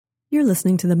You're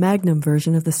listening to the Magnum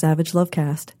version of the Savage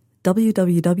Lovecast.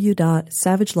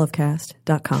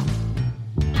 www.savagelovecast.com.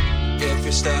 If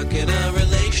you're stuck in a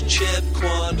relationship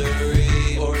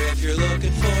quandary, or if you're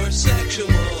looking for sexual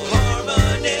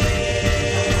harmony,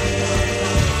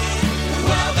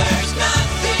 well, there's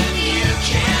nothing you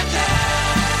can't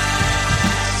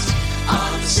ask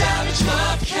on the Savage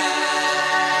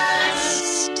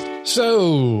Lovecast.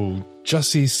 So,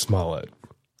 Jussie Smollett.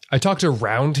 I talked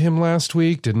around him last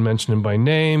week, didn't mention him by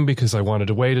name because I wanted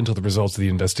to wait until the results of the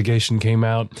investigation came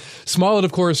out. Smollett,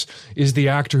 of course, is the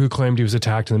actor who claimed he was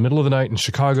attacked in the middle of the night in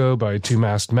Chicago by two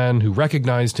masked men who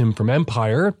recognized him from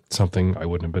Empire, something I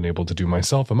wouldn't have been able to do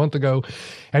myself a month ago.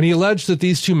 And he alleged that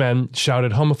these two men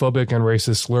shouted homophobic and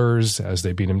racist slurs as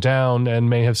they beat him down and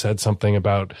may have said something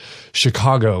about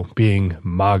Chicago being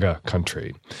MAGA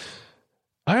country.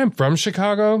 I am from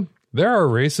Chicago. There are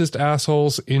racist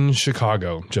assholes in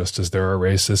Chicago, just as there are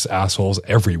racist assholes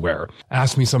everywhere.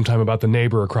 Ask me sometime about the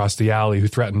neighbor across the alley who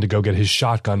threatened to go get his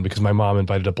shotgun because my mom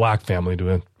invited a black family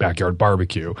to a backyard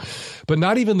barbecue. But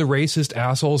not even the racist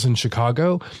assholes in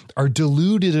Chicago are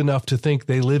deluded enough to think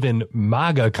they live in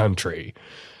MAGA country.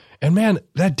 And man,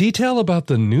 that detail about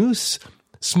the noose...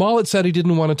 Smollett said he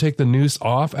didn't want to take the noose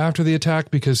off after the attack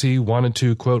because he wanted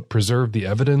to, quote, preserve the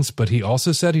evidence, but he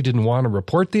also said he didn't want to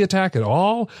report the attack at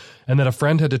all, and that a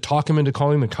friend had to talk him into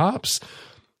calling the cops.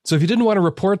 So if you didn't want to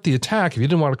report the attack, if you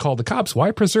didn't want to call the cops,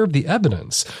 why preserve the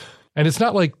evidence? And it's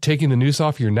not like taking the noose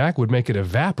off your neck would make it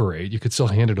evaporate. You could still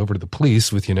hand it over to the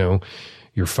police with, your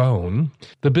phone.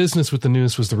 The business with the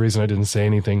noose was the reason I didn't say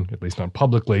anything, at least not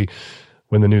publicly,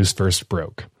 when the news first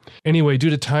broke. Anyway, due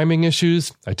to timing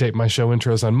issues, I tape my show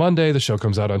intros on Monday. The show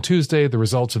comes out on Tuesday. The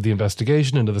results of the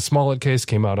investigation into the Smollett case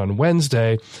came out on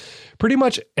Wednesday. Pretty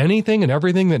much anything and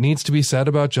everything that needs to be said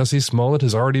about Jussie Smollett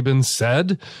has already been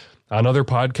said on other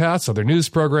podcasts, other news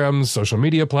programs, social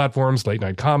media platforms,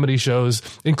 late-night comedy shows,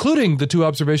 including the two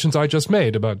observations I just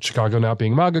made about Chicago not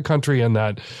being MAGA country and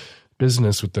that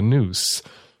business with the noose.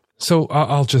 So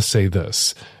I'll just say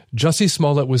this. Jussie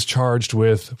Smollett was charged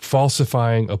with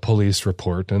falsifying a police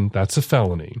report, and that's a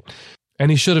felony.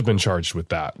 And he should have been charged with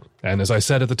that. And as I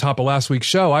said at the top of last week's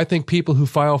show, I think people who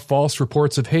file false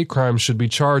reports of hate crimes should be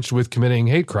charged with committing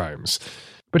hate crimes.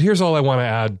 But here's all I want to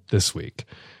add this week.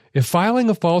 If filing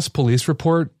a false police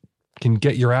report can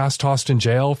get your ass tossed in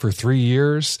jail for 3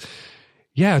 years,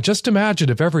 yeah, just imagine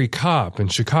if every cop in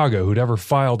Chicago who'd ever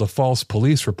filed a false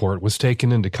police report was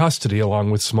taken into custody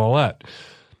along with Smollett.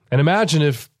 And imagine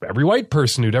if every white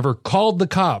person who'd ever called the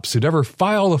cops, who'd ever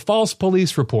filed a false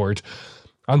police report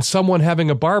on someone having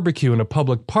a barbecue in a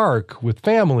public park with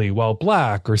family while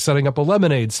black, or setting up a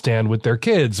lemonade stand with their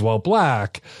kids while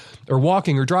black, or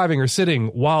walking or driving or sitting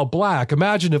while black.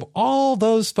 Imagine if all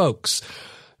those folks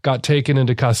got taken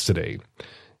into custody.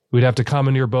 We'd have to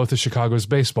commandeer both of Chicago's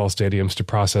baseball stadiums to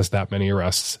process that many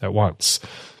arrests at once.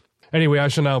 Anyway, I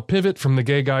shall now pivot from the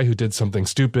gay guy who did something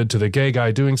stupid to the gay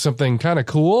guy doing something kind of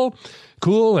cool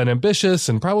and ambitious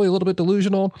and probably a little bit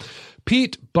delusional.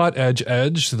 Pete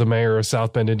Buttigieg, the mayor of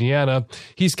South Bend, Indiana,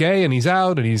 he's gay and he's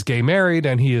out and he's gay married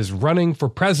and he is running for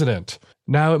president.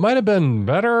 Now, it might have been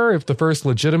better if the first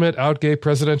legitimate out gay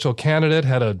presidential candidate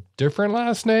had a different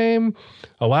last name,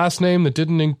 a last name that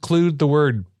didn't include the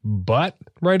word butt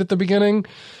right at the beginning.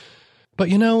 But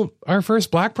our first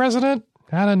black president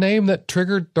had a name that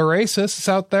triggered the racists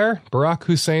out there. Barack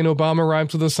Hussein Obama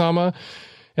rhymes with Osama.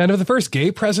 And if the first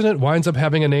gay president winds up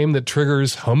having a name that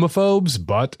triggers homophobes,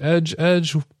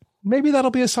 Buttigieg, maybe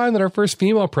that'll be a sign that our first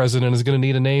female president is going to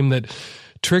need a name that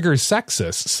triggers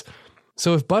sexists.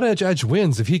 So if Buttigieg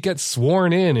wins, if he gets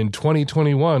sworn in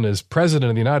 2021 as president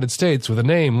of the United States with a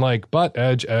name like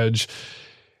Buttigieg,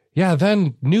 yeah,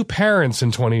 then new parents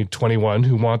in 2021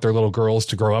 who want their little girls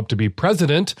to grow up to be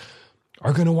president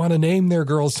are going to want to name their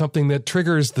girls something that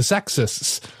triggers the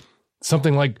sexists.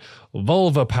 Something like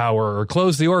vulva power, or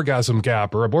close the orgasm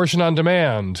gap, or abortion on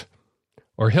demand,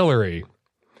 or Hillary.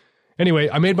 Anyway,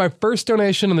 I made my first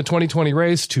donation in the 2020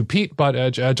 race to Pete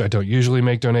Buttigieg. I don't usually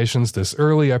make donations this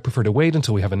early. I prefer to wait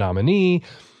until we have a nominee.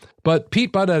 But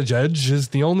Pete Buttigieg is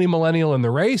the only millennial in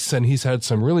the race, and he's had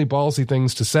some really ballsy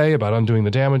things to say about undoing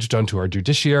the damage done to our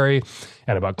judiciary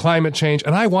and about climate change.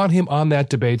 And I want him on that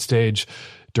debate stage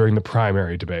during the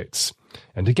primary debates.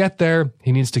 And to get there,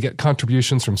 he needs to get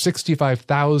contributions from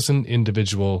 65,000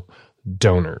 individual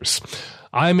donors.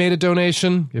 I made a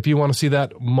donation. If you want to see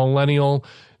that millennial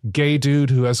gay dude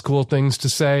who has cool things to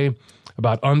say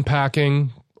about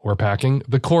unpacking or packing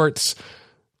the courts,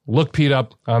 look Pete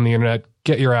up on the internet,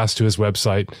 get your ass to his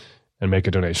website, and make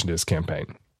a donation to his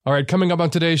campaign. All right, coming up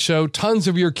on today's show, tons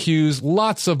of your Qs,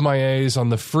 lots of my As on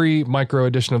the free micro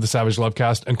edition of the Savage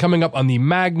Lovecast, and coming up on the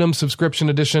Magnum subscription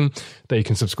edition that you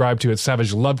can subscribe to at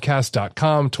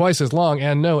savagelovecast.com, twice as long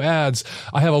and no ads.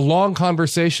 I have a long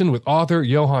conversation with author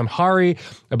Johann Hari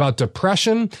about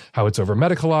depression, how it's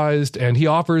over-medicalized, and he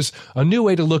offers a new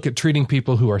way to look at treating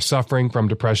people who are suffering from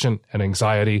depression and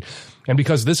anxiety. And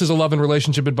because this is a love and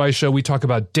relationship advice show, we talk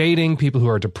about dating people who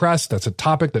are depressed. That's a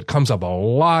topic that comes up a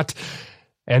lot.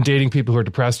 And dating people who are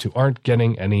depressed who aren't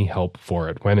getting any help for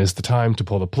it. When is the time to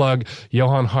pull the plug?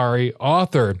 Johann Hari,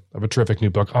 author of a terrific new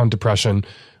book on depression,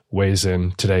 weighs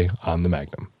in today on the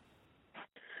Magnum.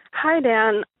 Hi,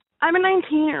 Dan. I'm a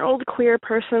 19-year-old queer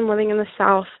person living in the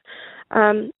South.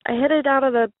 I hit it out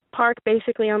of the park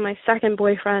basically on my second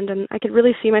boyfriend, and I could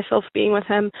really see myself being with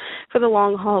him for the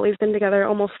long haul. We've been together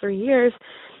almost 3 years,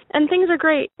 and things are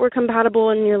great. We're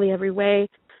compatible in nearly every way,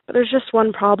 but there's just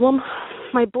one problem.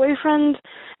 My boyfriend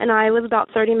and I live about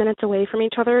 30 minutes away from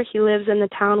each other. He lives in the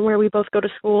town where we both go to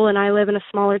school, and I live in a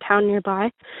smaller town nearby.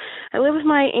 I live with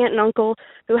my aunt and uncle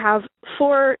who have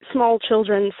 4 small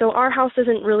children, so our house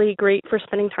isn't really great for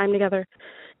spending time together.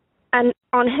 And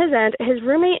on his end, his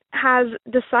roommate has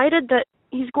decided that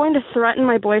he's going to threaten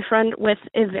my boyfriend with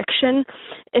eviction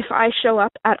if I show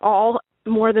up at all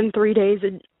more than 3 days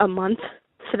a month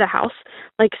to the house,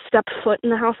 like step foot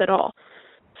in the house at all.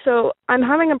 So I'm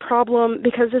having a problem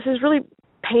because this is really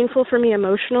painful for me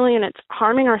emotionally, and it's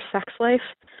harming our sex life.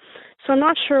 So I'm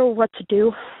not sure what to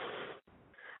do.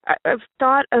 I've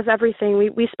thought of everything.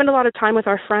 We spend a lot of time with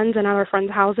our friends and at our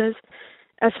friends' houses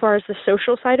as far as the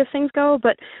social side of things go,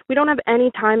 but we don't have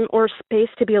any time or space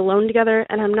to be alone together,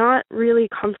 and I'm not really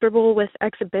comfortable with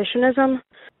exhibitionism.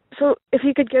 So if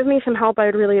you could give me some help, I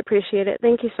would really appreciate it.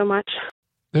 Thank you so much.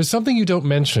 There's something you don't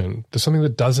mention. There's something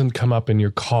that doesn't come up in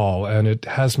your call, and it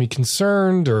has me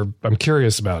concerned, or I'm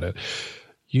curious about it.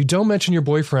 You don't mention your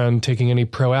boyfriend taking any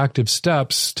proactive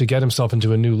steps to get himself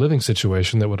into a new living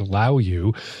situation that would allow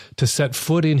you to set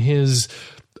foot in his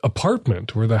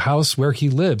apartment or the house where he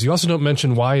lives. You also don't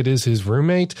mention why it is his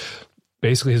roommate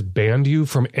basically has banned you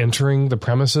from entering the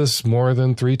premises more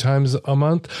than 3 times a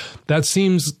month. That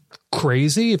seems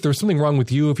crazy. If there was something wrong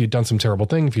with you, if you'd done some terrible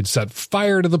thing, if you'd set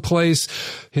fire to the place,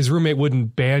 his roommate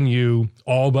wouldn't ban you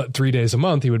all but 3 days a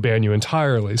month. He would ban you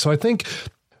entirely. So I think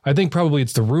probably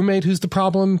it's the roommate who's the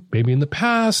problem. Maybe in the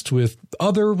past with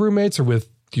other roommates or with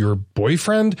your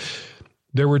boyfriend,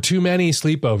 there were too many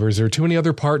sleepovers. There were too many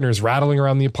other partners rattling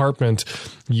around the apartment,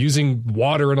 using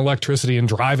water and electricity and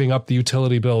driving up the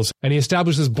utility bills. And he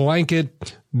established this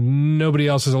blanket, nobody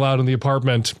else is allowed in the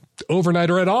apartment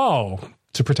overnight or at all,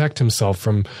 to protect himself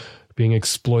from being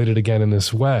exploited again in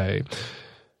this way.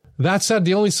 That said,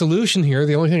 the only solution here,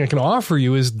 the only thing I can offer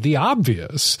you is the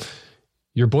obvious.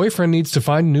 Your boyfriend needs to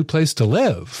find a new place to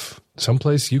live,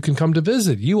 someplace you can come to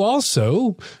visit. You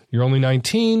also, you're only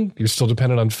 19, you're still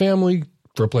dependent on family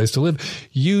for a place to live.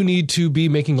 You need to be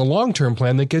making a long-term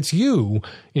plan that gets you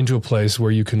into a place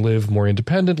where you can live more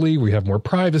independently, where you have more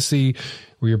privacy,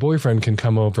 where your boyfriend can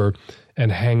come over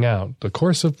and hang out. The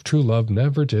course of true love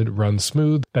never did run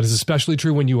smooth. That is especially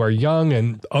true when you are young,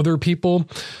 and other people,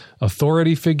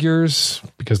 authority figures,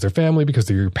 because they're family, because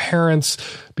they're your parents,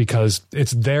 because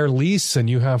it's their lease and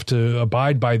you have to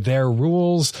abide by their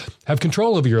rules, have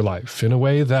control over your life in a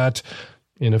way that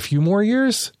in a few more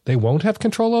years, they won't have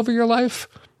control over your life.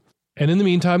 And in the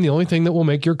meantime, the only thing that will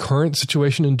make your current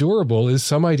situation endurable is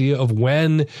some idea of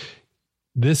when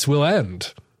this will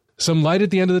end. Some light at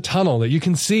the end of the tunnel that you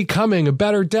can see coming, a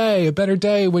better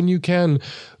day when you can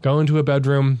go into a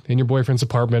bedroom in your boyfriend's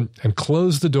apartment and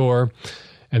close the door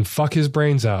and fuck his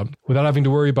brains out without having to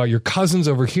worry about your cousins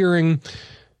overhearing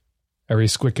every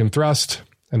squick and thrust,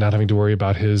 and not having to worry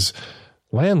about his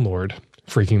landlord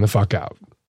freaking the fuck out.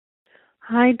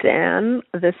 Hi, Dan.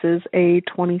 This is a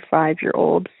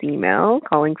 25-year-old female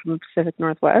calling from the Pacific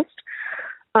Northwest.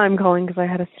 I'm calling because I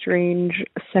had a strange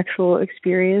sexual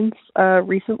experience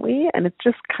recently, and it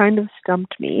just kind of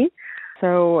stumped me.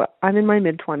 So I'm in my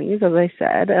mid-20s, as I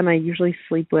said, and I usually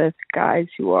sleep with guys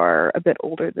who are a bit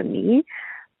older than me.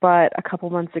 But a couple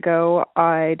months ago,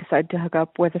 I decided to hook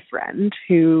up with a friend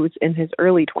who's in his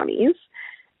early 20s.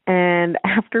 And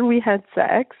after we had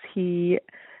sex, he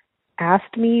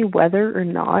asked me whether or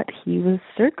not he was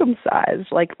circumcised,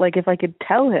 like if I could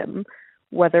tell him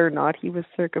whether or not he was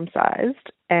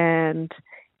circumcised, and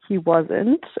he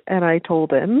wasn't, and I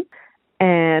told him,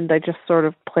 and I just sort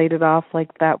of played it off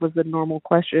like that was a normal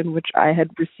question, which I had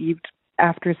received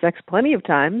after sex plenty of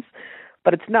times,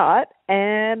 but it's not,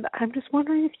 and I'm just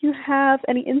wondering if you have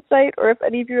any insight, or if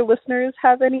any of your listeners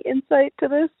have any insight to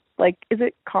this. Like, is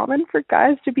it common for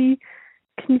guys to be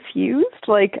confused.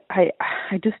 Like, I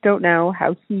just don't know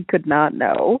how he could not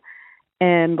know.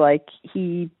 And, like,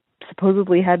 he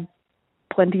supposedly had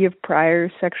plenty of prior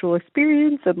sexual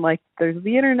experience, and, like, there's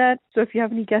the internet. So if you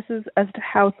have any guesses as to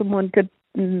how someone could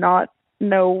not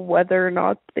know whether or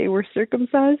not they were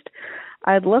circumcised,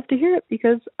 I'd love to hear it,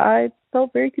 because I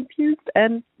felt very confused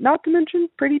and, not to mention,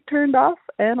 pretty turned off,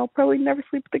 and I'll probably never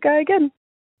sleep with the guy again.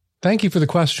 Thank you for the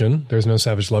question. There's no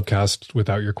Savage Lovecast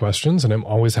without your questions, and I'm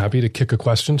always happy to kick a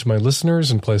question to my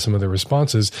listeners and play some of their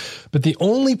responses. But the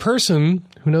only person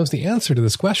who knows the answer to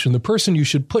this question, the person you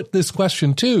should put this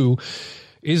question to,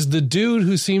 is the dude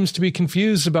who seems to be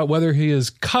confused about whether he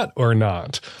is cut or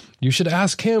not. You should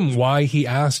ask him why he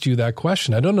asked you that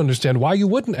question. I don't understand why you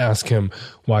wouldn't ask him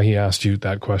why he asked you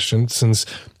that question, since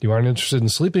you aren't interested in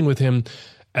sleeping with him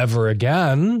ever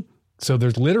again. So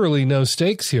there's literally no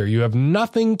stakes here. You have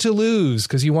nothing to lose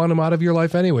because you want him out of your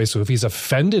life anyway. So if he's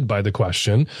offended by the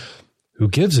question, who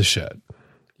gives a shit?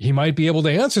 He might be able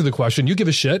to answer the question. You give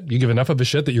a shit. You give enough of a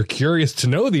shit that you're curious to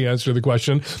know the answer to the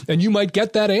question, and you might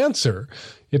get that answer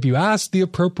if you ask the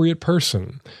appropriate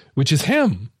person, which is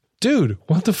him. Dude,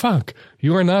 what the fuck?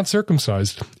 You are not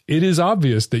circumcised. It is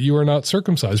obvious that you are not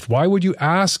circumcised. Why would you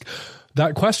ask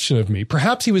that question of me?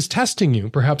 Perhaps he was testing you.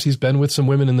 Perhaps he's been with some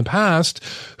women in the past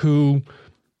who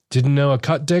didn't know a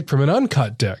cut dick from an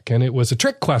uncut dick, and it was a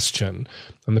trick question,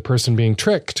 and the person being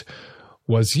tricked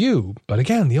was you. But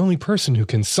again, the only person who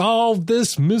can solve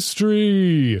this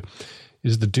mystery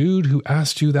is the dude who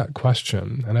asked you that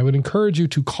question. And I would encourage you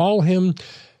to call him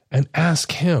and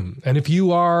ask him. And if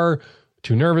you are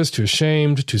too nervous, too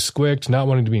ashamed, too squicked, not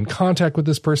wanting to be in contact with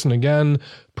this person again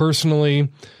personally,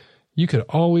 you could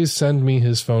always send me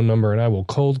his phone number and I will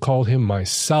cold call him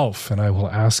myself and I will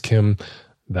ask him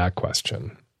that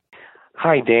question.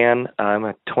 Hi, Dan. I'm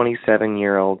a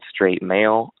 27-year-old straight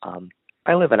male.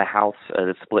 I live in a house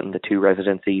that's split into two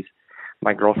residencies.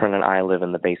 My girlfriend and I live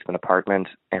in the basement apartment,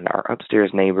 and our upstairs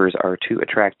neighbors are two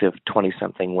attractive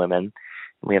 20-something women.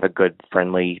 We have a good,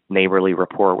 friendly, neighborly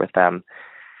rapport with them.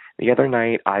 The other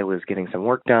night, I was getting some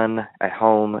work done at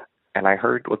home, and I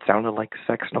heard what sounded like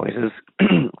sex noises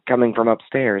coming from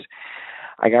upstairs.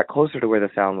 I got closer to where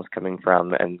the sound was coming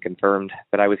from and confirmed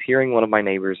that I was hearing one of my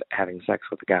neighbors having sex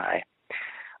with a guy.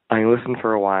 I listened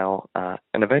for a while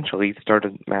and eventually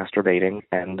started masturbating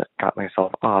and got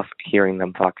myself off hearing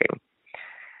them fucking.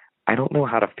 I don't know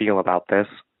how to feel about this.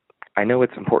 I know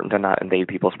it's important to not invade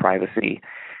people's privacy.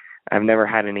 I've never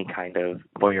had any kind of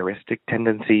voyeuristic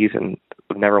tendencies and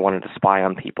never wanted to spy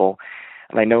on people.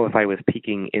 And I know if I was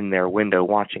peeking in their window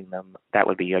watching them, that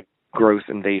would be a gross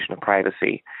invasion of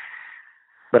privacy.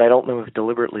 But I don't know if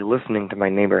deliberately listening to my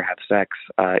neighbor have sex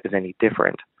is any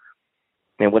different.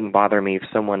 It wouldn't bother me if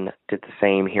someone did the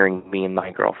same hearing me and my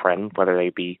girlfriend, whether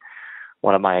they be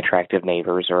one of my attractive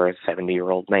neighbors or a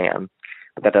 70-year-old man.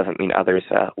 But that doesn't mean others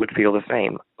would feel the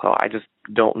same. So I just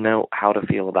don't know how to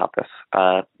feel about this.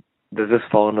 Does this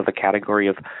fall into the category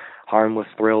of harmless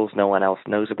thrills no one else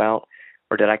knows about?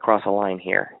 Or did I cross a line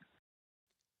here?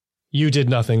 You did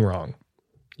nothing wrong.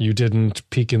 You didn't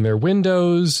peek in their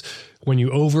windows. When you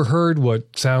overheard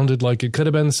what sounded like it could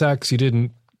have been sex, you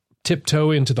didn't tiptoe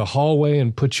into the hallway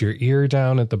and put your ear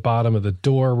down at the bottom of the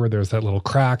door where there's that little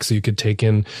crack so you could take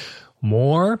in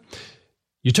more.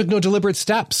 You took no deliberate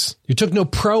steps. You took no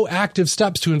proactive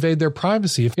steps to invade their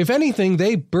privacy. If anything,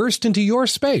 they burst into your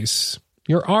space,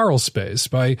 your oral space,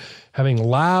 by having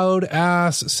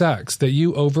loud-ass sex that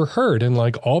you overheard. And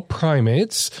like all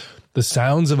primates, the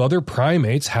sounds of other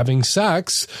primates having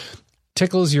sex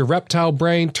tickles your reptile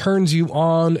brain, turns you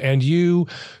on, and you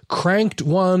cranked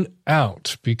one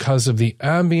out because of the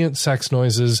ambient sex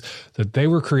noises that they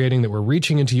were creating that were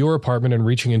reaching into your apartment and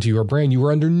reaching into your brain. You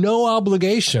were under no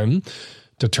obligation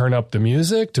to turn up the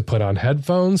music, to put on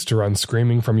headphones, to run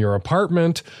screaming from your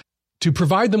apartment, to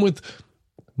provide them with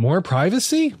more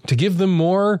privacy, to give them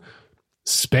more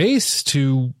space,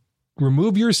 to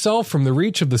remove yourself from the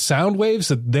reach of the sound waves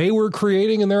that they were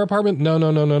creating in their apartment.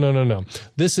 No.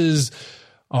 This is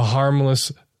a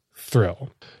harmless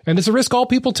thrill. And it's a risk all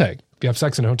people take. If you have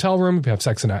sex in a hotel room, if you have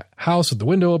sex in a house with the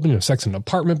window open, you have sex in an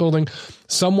apartment building,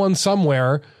 someone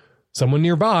somewhere, someone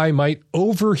nearby might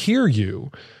overhear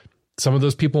you. Some of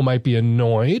those people might be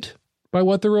annoyed by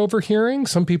what they're overhearing.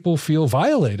 Some people feel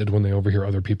violated when they overhear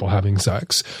other people having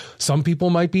sex. Some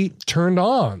people might be turned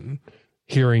on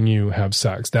hearing you have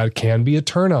sex. That can be a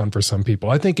turn on for some people.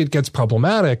 I think it gets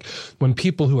problematic when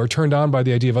people who are turned on by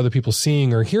the idea of other people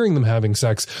seeing or hearing them having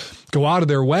sex go out of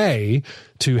their way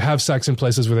to have sex in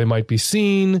places where they might be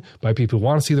seen by people who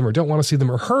want to see them or don't want to see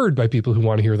them, or heard by people who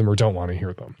want to hear them or don't want to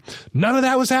hear them. None of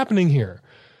that was happening here.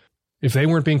 If they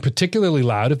weren't being particularly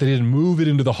loud, if they didn't move it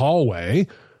into the hallway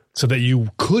so that you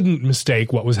couldn't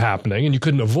mistake what was happening and you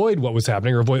couldn't avoid what was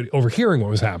happening or avoid overhearing what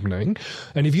was happening,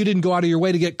 and if you didn't go out of your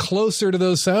way to get closer to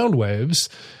those sound waves,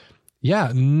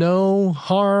 yeah, no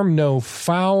harm, no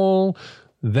foul.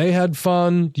 They had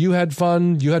fun. You had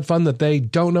fun. You had fun that they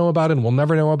don't know about and will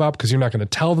never know about because you're not going to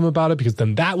tell them about it, because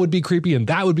then that would be creepy and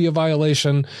that would be a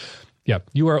violation. Yeah,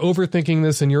 you are overthinking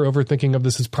this, and your overthinking of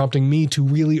this is prompting me to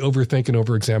really overthink and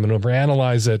overexamine,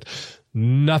 overanalyze it.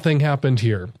 Nothing happened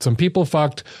here. Some people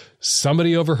fucked.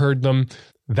 Somebody overheard them.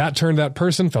 That turned that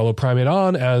person, fellow primate,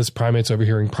 on, as primates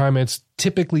overhearing primates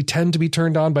typically tend to be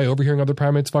turned on by overhearing other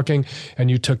primates fucking, and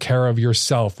you took care of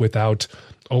yourself without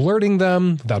alerting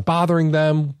them, without bothering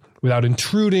them, without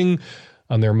intruding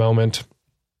on their moment.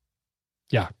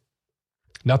 Yeah.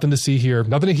 Nothing to see here.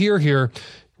 Nothing to hear here.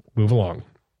 Move along.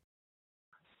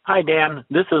 Hi, Dan.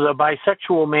 This is a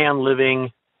bisexual man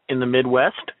living in the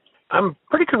Midwest. I'm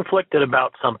pretty conflicted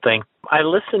about something. I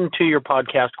listen to your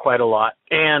podcast quite a lot,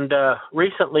 and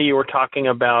recently you were talking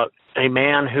about a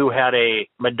man who had a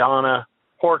Madonna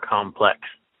whore complex.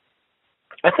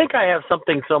 I think I have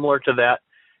something similar to that,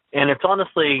 and it's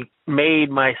honestly made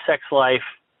my sex life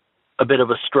a bit of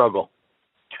a struggle.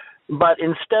 But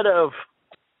instead of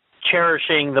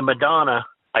cherishing the Madonna,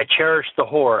 I cherish the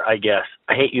whore, I guess.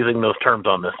 I hate using those terms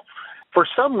on this. For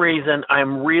some reason,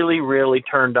 I'm really, really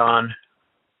turned on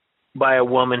by a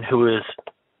woman who is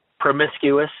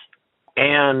promiscuous,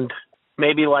 and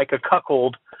maybe like a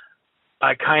cuckold,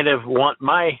 I kind of want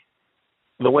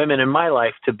the women in my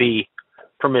life to be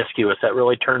promiscuous. That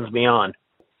really turns me on.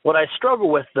 What I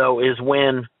struggle with, though, is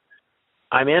when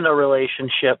I'm in a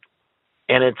relationship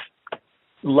and it's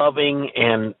loving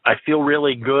and I feel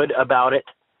really good about it.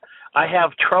 I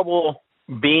have trouble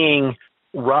being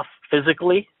rough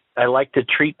physically. I like to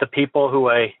treat the people who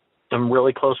I am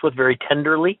really close with very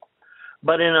tenderly.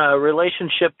 But in a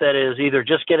relationship that is either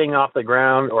just getting off the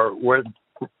ground or where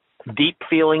deep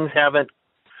feelings haven't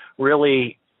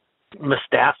really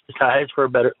metastasized, for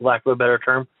lack of a better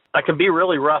term, I can be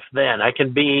really rough then. I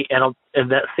can be, and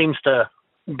that seems to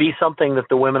be something that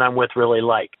the women I'm with really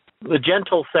like. The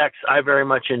gentle sex I very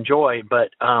much enjoy, but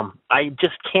I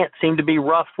just can't seem to be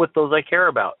rough with those I care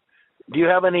about. Do you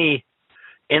have any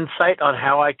insight on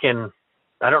how I can,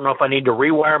 I don't know if I need to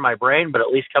rewire my brain, but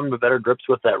at least come to better grips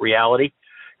with that reality?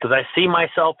 Because I see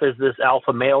myself as this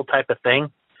alpha male type of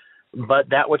thing, but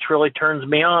that which really turns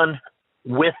me on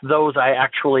with those I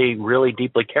actually really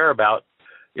deeply care about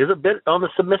is a bit on the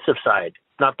submissive side.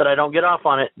 Not that I don't get off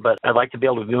on it, but I'd like to be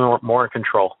able to be more in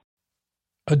control.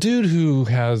 A dude who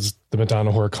has the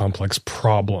Madonna whore complex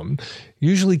problem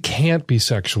usually can't be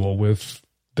sexual with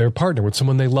their partner, with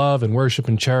someone they love and worship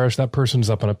and cherish. That person's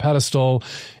up on a pedestal,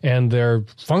 and they're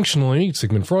functionally,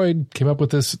 Sigmund Freud came up with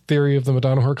this theory of the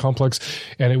Madonna whore complex,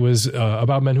 and it was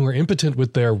about men who are impotent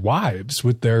with their wives,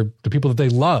 with the people that they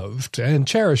loved and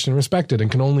cherished and respected,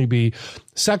 and can only be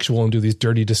sexual and do these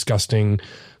dirty, disgusting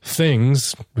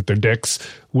things with their dicks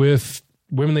with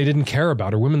women they didn't care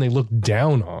about or women they looked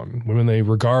down on, women they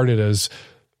regarded as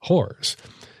whores.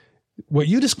 What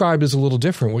you describe is a little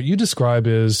different. What you describe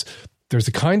is there's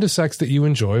a kind of sex that you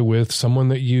enjoy with someone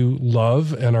that you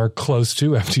love and are close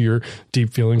to after your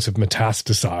deep feelings have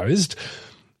metastasized,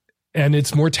 and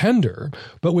it's more tender.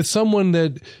 But with someone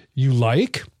that you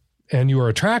like and you are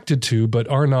attracted to but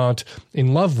are not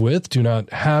in love with, do not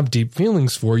have deep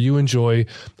feelings for, you enjoy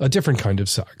a different kind of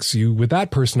sex. You, with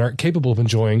that person, aren't capable of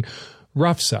enjoying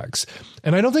rough sex.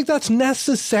 And I don't think that's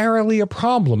necessarily a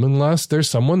problem unless there's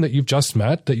someone that you've just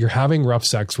met that you're having rough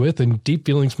sex with and deep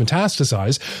feelings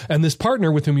metastasize, and this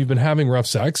partner with whom you've been having rough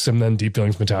sex and then deep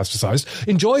feelings metastasized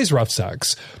enjoys rough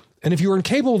sex. And if you were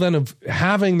incapable then of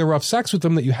having the rough sex with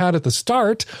them that you had at the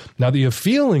start, now that you have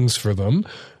feelings for them,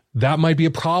 that might be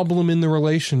a problem in the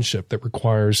relationship that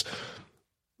requires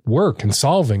work and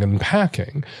solving and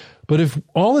unpacking. But if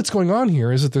all that's going on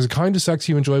here is that there's a kind of sex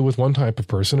you enjoy with one type of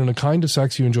person and a kind of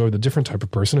sex you enjoy with a different type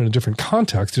of person in a different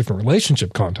context, different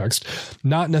relationship context,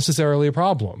 not necessarily a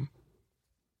problem.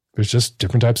 There's just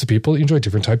different types of people you enjoy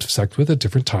different types of sex with at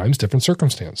different times, different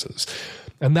circumstances.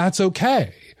 And that's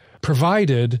okay,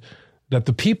 provided that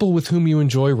the people with whom you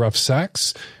enjoy rough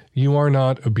sex, you are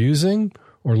not abusing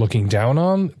or looking down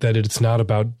on, that it's not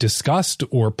about disgust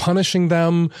or punishing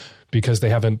them because they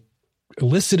haven't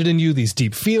elicited in you these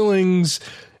deep feelings,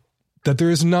 that there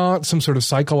is not some sort of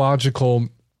psychological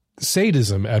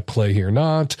sadism at play here,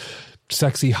 not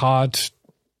sexy, hot,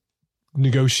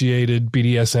 negotiated,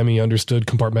 BDSM-y understood,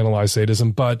 compartmentalized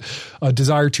sadism, but a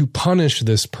desire to punish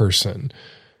this person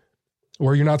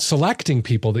or you're not selecting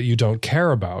people that you don't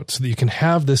care about so that you can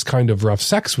have this kind of rough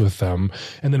sex with them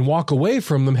and then walk away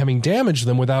from them having damaged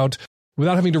them without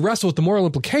having to wrestle with the moral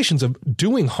implications of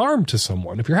doing harm to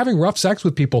someone. If you're having rough sex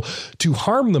with people to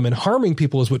harm them, and harming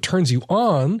people is what turns you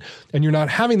on, and you're not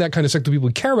having that kind of sex with people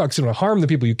you care about because you don't harm the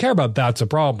people you care about, that's a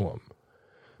problem.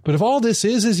 But if all this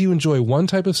is you enjoy one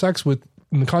type of sex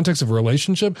in the context of a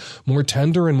relationship, more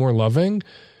tender and more loving,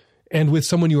 and with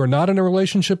someone you are not in a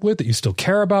relationship with, that you still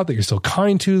care about, that you're still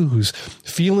kind to, whose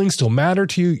feelings still matter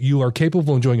to you, you are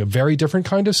capable of enjoying a very different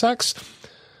kind of sex,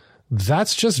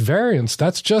 that's just variance.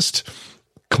 That's just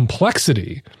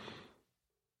complexity.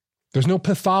 There's no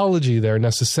pathology there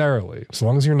necessarily, as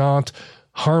long as you're not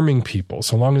harming people,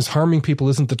 so long as harming people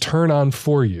isn't the turn on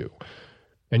for you,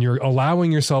 and you're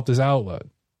allowing yourself this outlet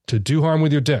to do harm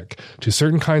with your dick to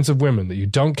certain kinds of women that you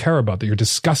don't care about, that you're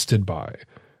disgusted by,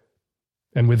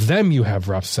 and with them you have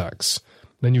rough sex,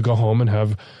 then you go home and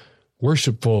have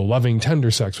worshipful, loving, tender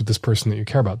sex with this person that you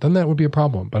care about, then that would be a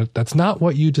problem. But that's not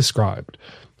what you described.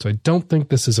 So I don't think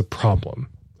this is a problem,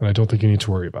 and I don't think you need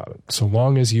to worry about it. So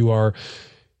long as you are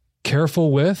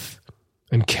careful with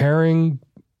and caring,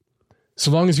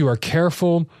 so long as you are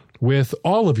careful with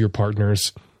all of your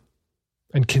partners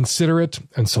and considerate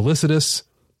and solicitous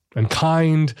and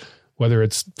kind, whether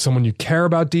it's someone you care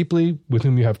about deeply, with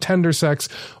whom you have tender sex,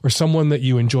 or someone that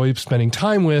you enjoy spending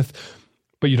time with,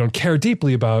 but you don't care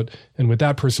deeply about, and with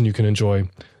that person you can enjoy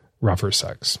rougher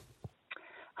sex.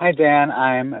 Hi, Dan.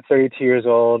 I'm 32 years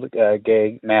old,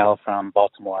 gay male from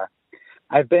Baltimore.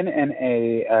 I've been in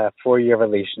a 4-year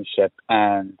relationship,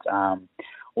 and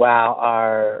while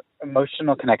our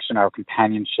emotional connection, our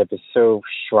companionship is so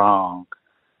strong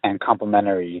and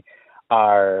complementary,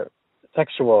 our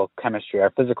sexual chemistry,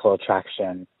 our physical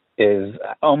attraction is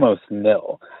almost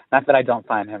nil. Not that I don't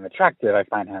find him attractive. I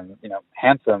find him,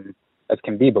 handsome as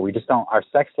can be, but we just don't, our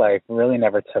sex life really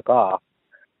never took off,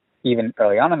 even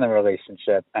early on in the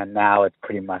relationship, and now it's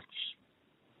pretty much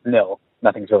nil.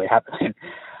 Nothing's really happening.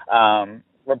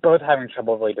 We're both having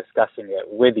trouble really discussing it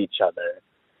with each other,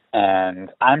 and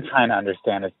I'm trying to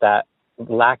understand if that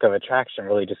lack of attraction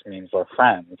really just means we're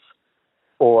friends,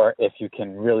 or if you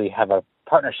can really have a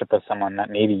partnership with someone that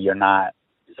maybe you're not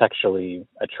sexually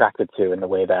attracted to in the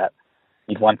way that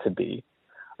you'd want to be.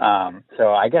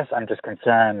 So I guess I'm just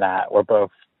concerned that we're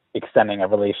both extending a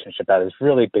relationship that is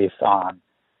really based on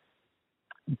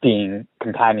being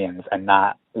companions and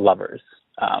not lovers.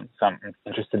 So I'm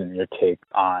interested in your take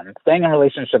on staying in a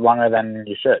relationship longer than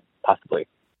you should, possibly.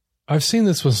 I've seen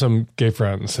this with some gay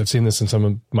friends. I've seen this in some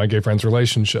of my gay friends'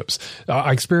 relationships.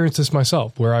 I experienced this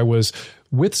myself, where I was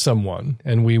with someone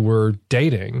and we were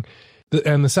dating,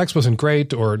 and the sex wasn't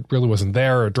great, or it really wasn't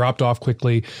there, or dropped off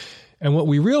quickly. And what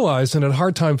we realized, and had a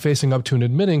hard time facing up to and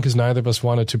admitting, because neither of us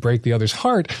wanted to break the other's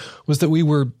heart, was that we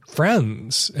were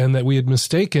friends, and that we had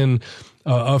mistaken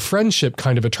a friendship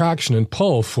kind of attraction and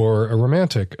pull for a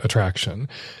romantic attraction.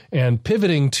 And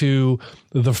pivoting to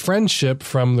the friendship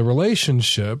from the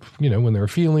relationship, when there are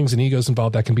feelings and egos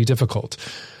involved, that can be difficult.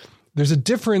 There's a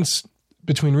difference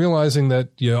between realizing that,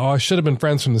 I should have been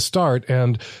friends from the start,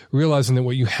 and realizing that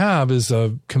what you have is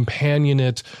a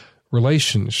companionate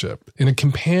relationship. In a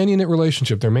companionate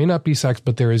relationship, there may not be sex,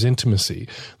 but there is intimacy,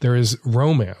 there is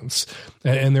romance,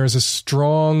 and there is a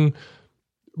strong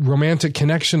romantic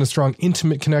connection, a strong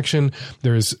intimate connection.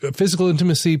 There's physical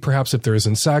intimacy. Perhaps if there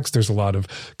isn't sex, there's a lot of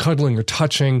cuddling or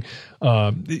touching.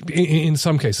 In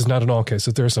some cases, not in all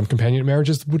cases, there are some companionate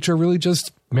marriages which are really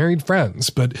just married friends.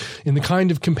 But in the kind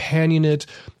of companionate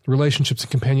relationships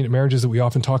and companionate marriages that we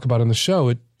often talk about on the show,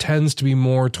 it tends to be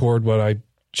more toward what I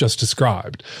just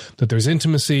described, that there's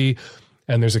intimacy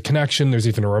and there's a connection. There's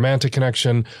even a romantic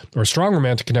connection or a strong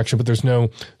romantic connection, but there's no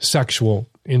sexual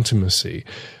intimacy.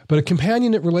 But a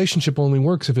companionate relationship only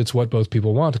works if it's what both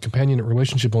people want. A companionate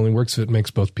relationship only works if it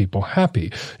makes both people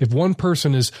happy. If one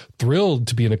person is thrilled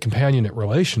to be in a companionate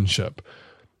relationship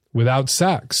without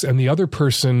sex, and the other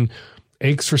person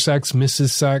aches for sex,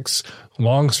 misses sex,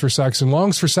 longs for sex, and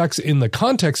longs for sex in the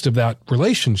context of that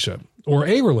relationship, or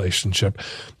a relationship,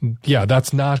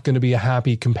 that's not going to be a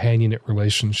happy companionate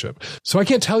relationship. So I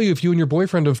can't tell you if you and your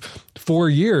boyfriend of 4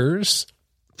 years,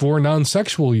 4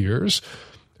 non-sexual years,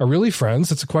 are really friends.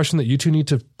 That's a question that you two need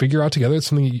to figure out together. It's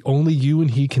something only you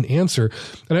and he can answer.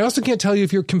 And I also can't tell you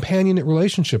if your companionate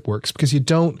relationship works, because you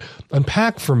don't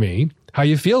unpack for me how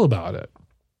you feel about it.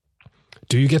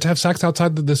 Do you get to have sex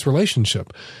outside of this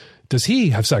relationship? Does he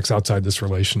have sex outside this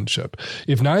relationship?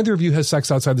 If neither of you has sex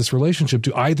outside this relationship,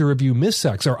 do either of you miss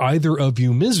sex? Are either of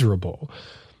you miserable?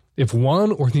 If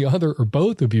one or the other or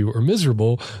both of you are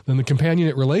miserable, then the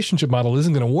companionate relationship model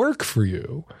isn't going to work for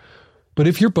you. But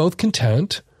if you're both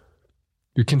content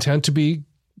You're content to be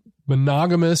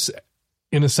monogamous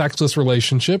in a sexless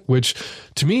relationship, which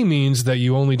to me means that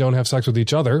you only don't have sex with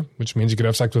each other, which means you could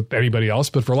have sex with anybody else.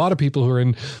 But for a lot of people who are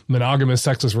in monogamous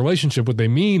sexless relationship, what they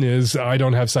mean is I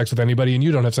don't have sex with anybody and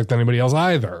you don't have sex with anybody else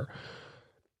either.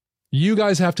 You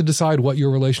guys have to decide what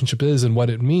your relationship is and what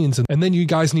it means. And then you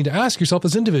guys need to ask yourself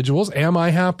as individuals, am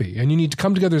I happy? And you need to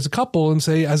come together as a couple and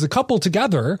say, as a couple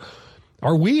together,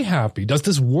 are we happy? Does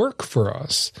this work for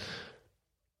us?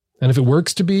 And if it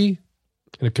works to be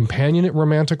in a companionate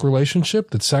romantic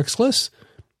relationship that's sexless,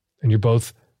 and you're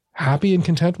both happy and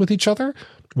content with each other,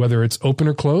 whether it's open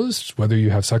or closed, whether you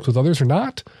have sex with others or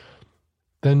not,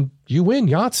 then you win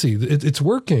Yahtzee. It's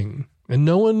working. And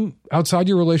no one outside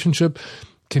your relationship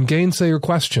can gainsay or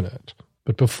question it.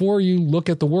 But before you look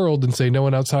at the world and say no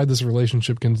one outside this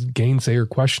relationship can gainsay or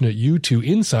question it, you two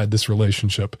inside this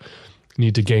relationship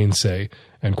need to gainsay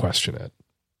and question it.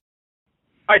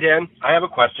 Hi, Dan. I have a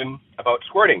question about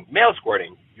squirting, male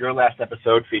squirting. Your last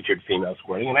episode featured female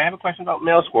squirting, and I have a question about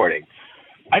male squirting.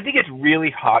 I think it's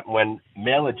really hot when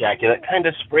male ejaculate kind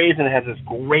of sprays and it has this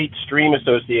great stream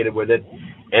associated with it,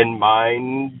 and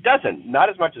mine doesn't. Not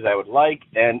as much as I would like,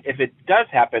 and if it does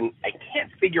happen, I can't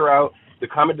figure out the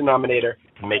common denominator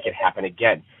to make it happen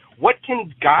again. What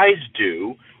can guys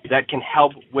do that can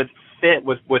help with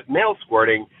male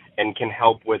squirting and can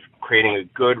help with creating a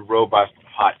good, robust,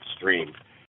 hot stream?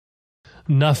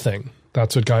 Nothing.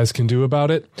 That's what guys can do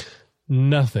about it.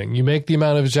 Nothing. You make the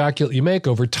amount of ejaculate you make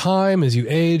over time. As you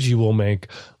age, you will make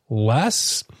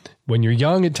less. When you're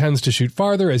young, it tends to shoot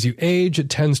farther. As you age, it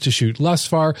tends to shoot less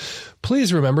far.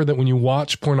 Please remember that when you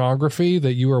watch pornography,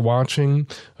 that you are watching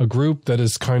a group that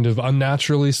is kind of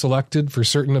unnaturally selected for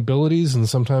certain abilities. And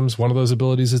sometimes one of those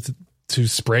abilities is to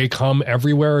spray cum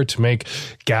everywhere, to make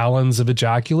gallons of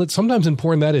ejaculate. Sometimes in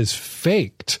porn, that is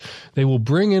faked. They will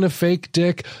bring in a fake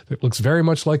dick that looks very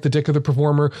much like the dick of the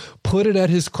performer, put it at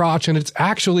his crotch, and it's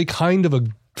actually kind of a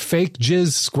fake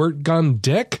jizz squirt gun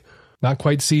dick. Not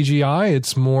quite CGI.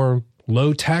 It's more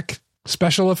low-tech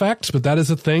special effects, but that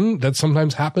is a thing that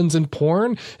sometimes happens in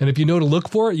porn. And if you know to look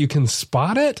for it, you can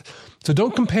spot it. So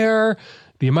don't compare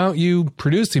the amount you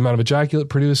produce, the amount of ejaculate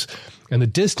produce, and the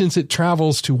distance it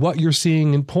travels to what you're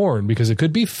seeing in porn, because it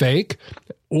could be fake,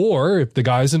 or if the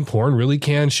guys in porn really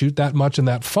can shoot that much and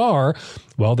that far,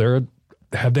 well, they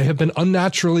have been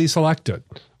unnaturally selected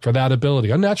for that ability.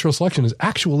 Unnatural selection is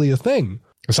actually a thing,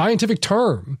 a scientific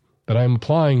term that I'm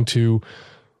applying to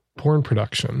porn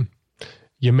production.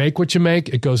 You make what you make,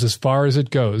 it goes as far as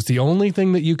it goes. The only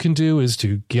thing that you can do is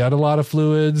to get a lot of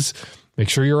fluids, make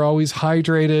sure you're always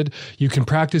hydrated. You can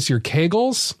practice your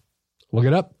Kegels. Look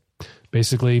it up.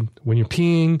 Basically, when you're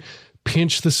peeing,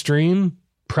 pinch the stream,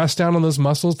 press down on those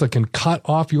muscles that can cut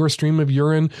off your stream of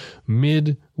urine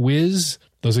mid-whiz.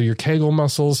 Those are your Kegel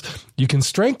muscles. You can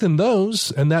strengthen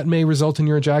those, and that may result in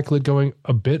your ejaculate going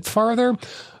a bit farther,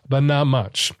 but not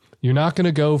much. You're not going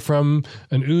to go from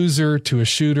an oozer to a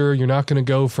shooter. You're not going to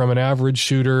go from an average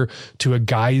shooter to a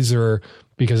geyser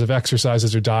because of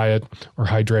exercises or diet or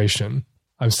hydration.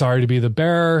 I'm sorry to be the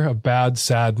bearer of bad,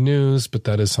 sad news, but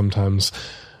that is sometimes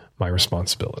my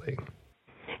responsibility.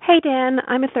 Hey, Dan,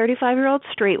 I'm a 35-year-old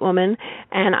straight woman,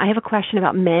 and I have a question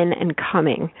about men and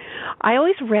coming. I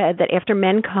always read that after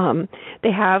men come,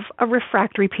 they have a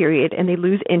refractory period and they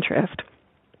lose interest,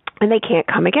 and they can't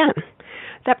come again.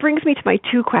 That brings me to my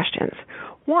two questions.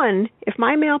 One, if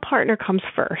my male partner comes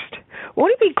first,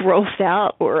 won't he be grossed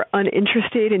out or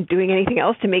uninterested in doing anything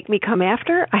else to make me come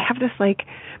after? I have this,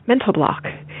 mental block.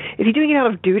 Is he doing it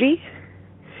out of duty?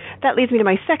 That leads me to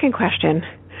my second question.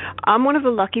 I'm one of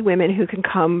the lucky women who can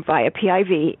come via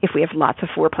PIV if we have lots of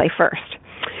foreplay first.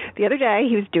 The other day,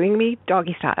 he was doing me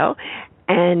doggy style,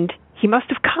 and he must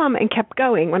have come and kept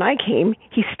going. When I came,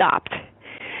 he stopped.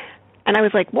 And I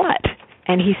was like, what?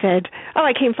 And he said,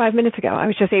 I came 5 minutes ago. I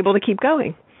was just able to keep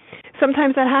going.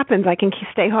 Sometimes that happens. I can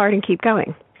stay hard and keep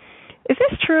going. Is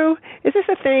this true? Is this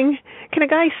a thing? Can a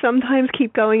guy sometimes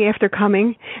keep going after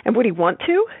coming? And would he want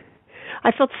to?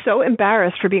 I felt so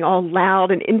embarrassed for being all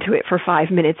loud and into it for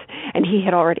 5 minutes, and he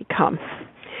had already come.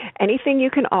 Anything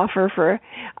you can offer for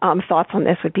thoughts on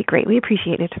this would be greatly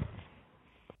appreciated.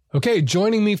 Okay,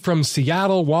 joining me from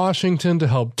Seattle, Washington to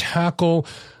help tackle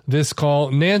this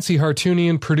call, Nancy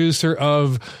Hartunian, producer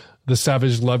of the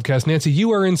Savage Lovecast. Nancy,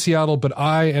 you are in Seattle, but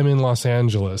I am in Los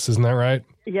Angeles. Isn't that right?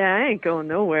 Yeah, I ain't going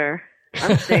nowhere.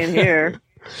 I'm staying here.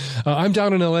 I'm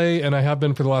down in LA, and I have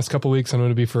been for the last couple of weeks. I'm going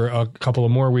to be for a couple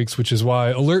of more weeks, which is why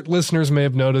alert listeners may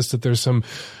have noticed that there's some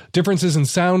differences in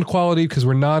sound quality because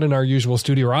we're not in our usual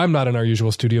studio, or I'm not in our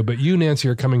usual studio, but you, Nancy,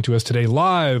 are coming to us today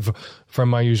live from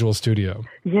my usual studio.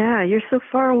 Yeah, you're so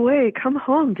far away. Come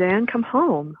home, Dan. Come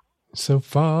home. so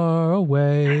far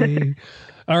away.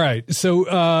 All right.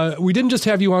 So we didn't just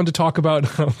have you on to talk about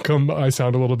how come I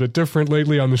sound a little bit different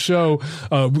lately on the show.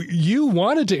 You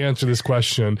wanted to answer this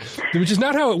question, which is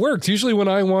not how it works. Usually when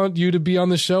I want you to be on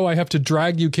the show, I have to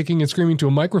drag you kicking and screaming to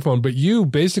a microphone. But you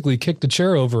basically kicked the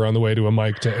chair over on the way to a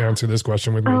mic to answer this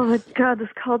question with me. Oh, my God. This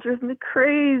call drives me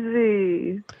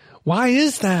crazy. Why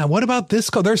is that? What about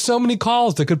this call? There's so many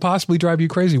calls that could possibly drive you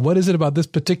crazy. What is it about this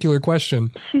particular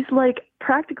question? She's like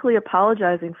practically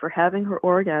apologizing for having her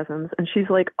orgasms, and she's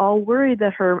like all worried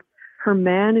that her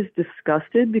man is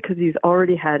disgusted because he's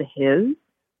already had his.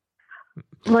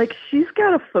 Like, she's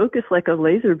got to focus like a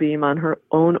laser beam on her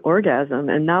own orgasm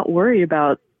and not worry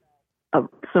about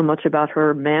so much about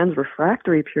her man's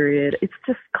refractory period. It's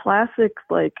just classic,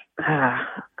 like, I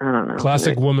don't know.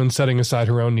 Classic woman setting aside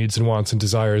her own needs and wants and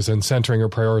desires and centering or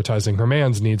prioritizing her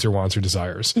man's needs or wants or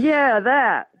desires. Yeah,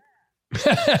 that.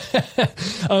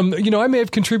 I may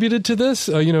have contributed to this.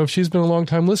 If she's been a long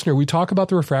time listener, we talk about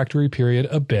the refractory period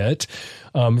a bit.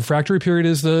 Refractory period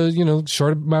is the,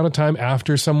 short amount of time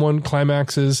after someone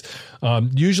climaxes.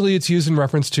 Usually it's used in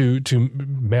reference to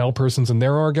male persons and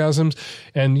their orgasms.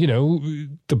 And,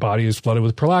 the body is flooded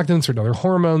with prolactin, certain other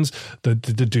hormones. The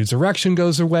dude's erection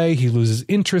goes away. He loses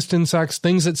interest in sex.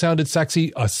 Things that sounded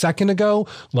sexy a second ago,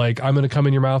 like I'm going to come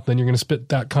in your mouth, then you're going to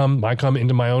spit my cum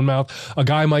into my own mouth. A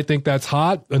guy might think that's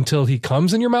hot until he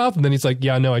comes in your mouth. And then he's like,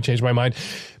 yeah, no, I changed my mind.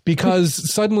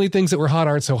 Because suddenly things that were hot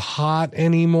aren't so hot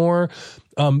anymore.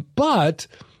 But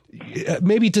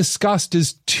maybe disgust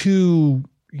is too,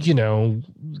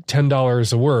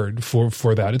 $10 a word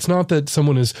for that. It's not that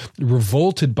someone is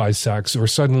revolted by sex or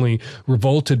suddenly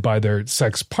revolted by their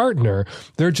sex partner.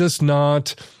 They're just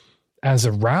not as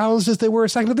aroused as they were a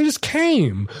second ago. They just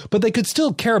came, but they could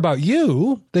still care about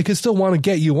you. They could still want to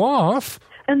get you off.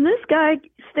 And this guy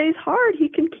stays hard. He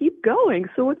can keep going.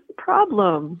 So what's the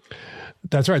problem?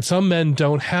 That's right. Some men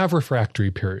don't have refractory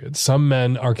periods. Some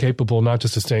men are capable not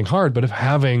just of staying hard, but of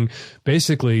having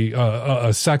basically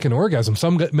a second orgasm.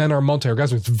 Some men are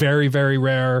multi-orgasmic. It's very, very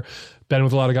rare. Been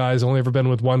with a lot of guys. Only ever been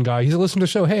with one guy. He's listened to the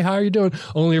show. Hey, how are you doing?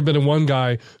 Only ever been with one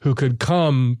guy who could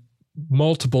come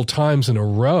multiple times in a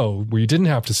row where you didn't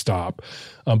have to stop.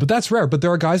 But that's rare. But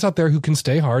there are guys out there who can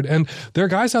stay hard. And there are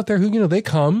guys out there who, they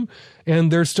come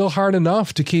and they're still hard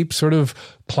enough to keep sort of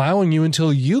plowing you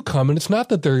until you come. And it's not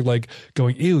that they're like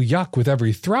going, ew, yuck with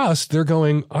every thrust. They're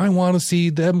going, I want to see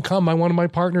them come. I wanted my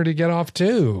partner to get off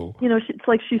too. It's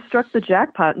like she struck the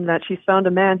jackpot in that she's found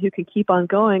a man who can keep on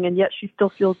going, and yet she still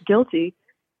feels guilty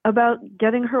about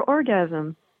getting her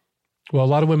orgasm. Well, a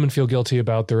lot of women feel guilty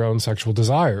about their own sexual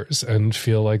desires and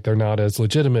feel like they're not as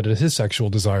legitimate as his sexual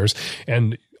desires.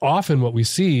 And often what we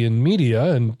see in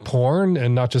media and porn,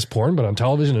 and not just porn, but on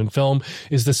television and film,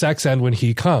 is the sex end when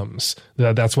he comes.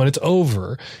 That's when it's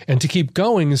over. And to keep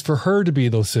going is for her to be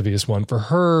the lascivious one, for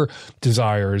her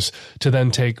desires to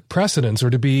then take precedence or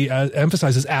to be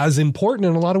emphasized as important.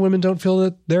 And a lot of women don't feel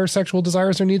that their sexual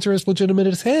desires or needs are as legitimate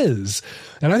as his.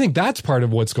 And I think that's part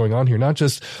of what's going on here. Not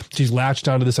just she's latched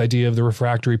onto this idea of the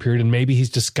refractory period and maybe he's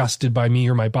disgusted by me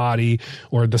or my body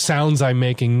or the sounds I'm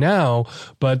making now,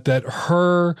 but that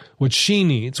what she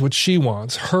needs, what she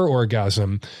wants, her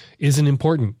orgasm isn't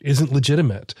important, isn't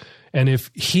legitimate. And if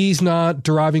he's not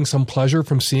deriving some pleasure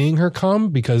from seeing her come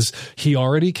because he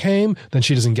already came, then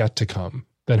she doesn't get to come.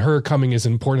 Then her coming is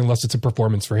important unless it's a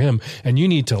performance for him. And you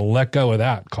need to let go of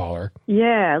that, caller.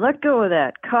 Yeah, let go of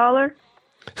that, caller.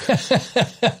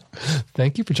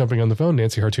 Thank you for jumping on the phone,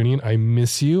 Nancy Hartunian. I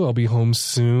miss you. I'll be home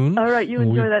soon. All right, you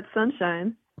enjoy that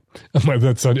sunshine.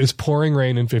 That sun is pouring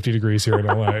rain and 50 degrees here in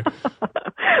LA.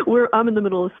 I'm in the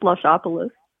middle of Slushopolis.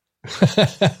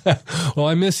 Well,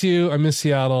 I miss you. I miss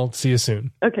Seattle. See you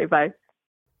soon. Okay, bye.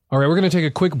 All right, we're going to take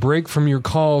a quick break from your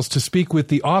calls to speak with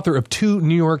the author of 2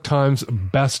 New York Times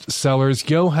bestsellers,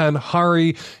 Johann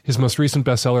Hari, his most recent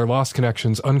bestseller, Lost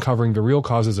Connections, Uncovering the Real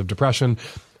Causes of Depression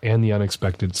and the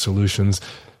Unexpected Solutions.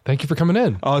 Thank you for coming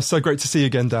in. Oh, it's so great to see you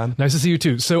again, Dan. Nice to see you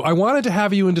too. So I wanted to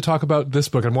have you in to talk about this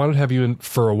book. I wanted to have you in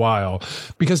for a while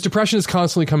because depression is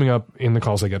constantly coming up in the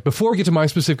calls I get. Before we get to my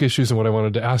specific issues and what I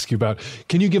wanted to ask you about,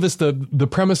 can you give us the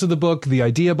premise of the book, the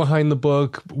idea behind the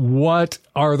book? What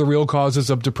are the real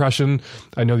causes of depression?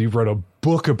 I know you wrote a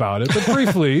book about it, but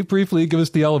briefly give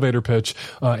us the elevator pitch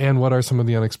and what are some of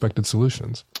the unexpected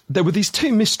solutions? There were these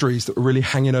 2 mysteries that were really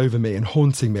hanging over me and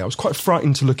haunting me. I was quite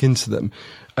frightened to look into them.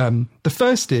 The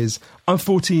first is, I'm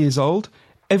 40 years old.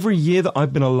 Every year that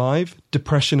I've been alive,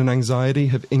 depression and anxiety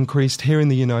have increased here in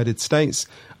the United States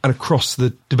and across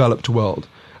the developed world.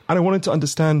 And I wanted to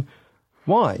understand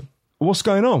why. What's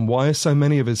going on? Why are so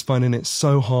many of us finding it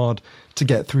so hard to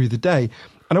get through the day?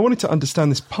 And I wanted to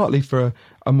understand this partly for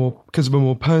because of a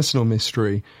more personal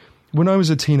mystery. When I was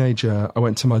a teenager, I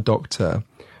went to my doctor,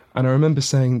 and I remember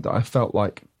saying that I felt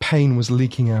like pain was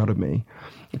leaking out of me.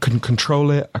 I couldn't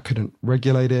control it. I couldn't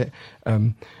regulate it.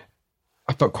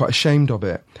 I felt quite ashamed of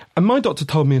it. And my doctor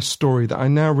told me a story that I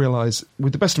now realise,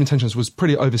 with the best of intentions, was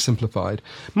pretty oversimplified.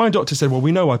 My doctor said, well,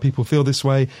 we know why people feel this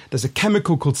way. There's a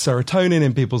chemical called serotonin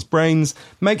in people's brains,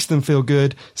 makes them feel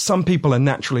good. Some people are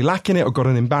naturally lacking it or got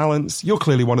an imbalance. You're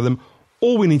clearly one of them.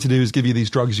 All we need to do is give you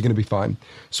these drugs. You're going to be fine.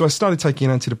 So I started taking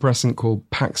an antidepressant called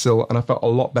Paxil, and I felt a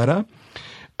lot better.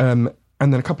 And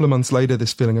then a couple of months later,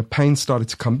 this feeling of pain started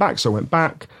to come back. So I went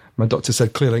back. My doctor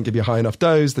said, clearly, I didn't give you a high enough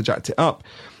dose. They jacked it up.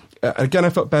 Again, I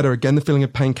felt better. Again, the feeling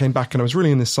of pain came back, and I was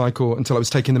really in this cycle until I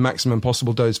was taking the maximum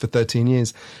possible dose for 13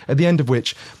 years, at the end of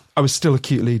which I was still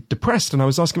acutely depressed. And I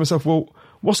was asking myself, well,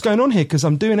 what's going on here? Because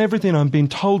I'm doing everything I'm being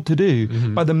told to do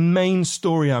by the main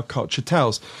story our culture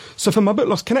tells. So for my book,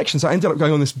 Lost Connections, I ended up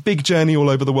going on this big journey all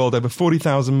over the world, over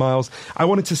 40,000 miles. I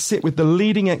wanted to sit with the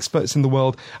leading experts in the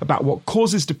world about what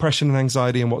causes depression and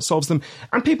anxiety and what solves them,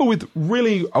 and people with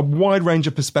really a wide range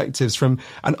of perspectives, from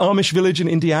an Amish village in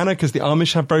Indiana, because the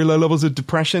Amish have very low levels of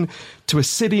depression, to a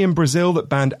city in Brazil that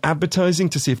banned advertising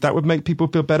to see if that would make people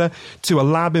feel better, to a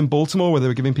lab in Baltimore where they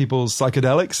were giving people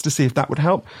psychedelics to see if that would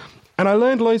help. And I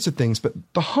learned loads of things, but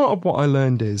the heart of what I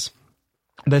learned is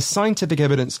there's scientific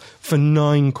evidence for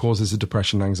 9 causes of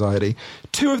depression and anxiety.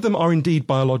 2 of them are indeed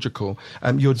biological.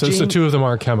 So 2 of them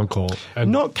are chemical.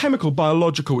 Not chemical,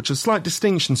 biological, which is a slight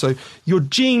distinction. So your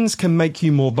genes can make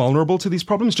you more vulnerable to these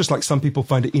problems, just like some people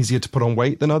find it easier to put on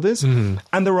weight than others. And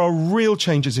there are real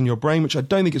changes in your brain, which I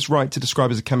don't think it's right to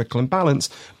describe as a chemical imbalance,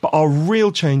 but are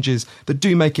real changes that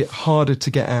do make it harder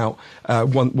to get out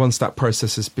once that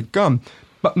process has begun.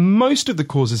 But most of the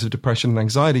causes of depression and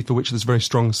anxiety, for which there's very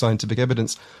strong scientific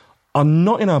evidence, are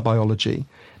not in our biology.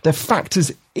 They're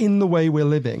factors in the way we're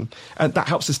living. And that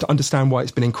helps us to understand why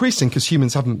it's been increasing, because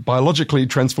humans haven't biologically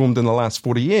transformed in the last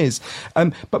 40 years.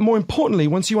 But more importantly,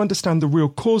 once you understand the real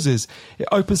causes, it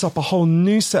opens up a whole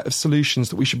new set of solutions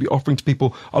that we should be offering to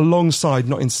people alongside,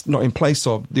 not in place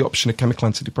of, the option of chemical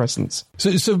antidepressants.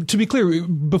 So to be clear,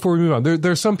 before we move on,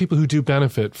 there are some people who do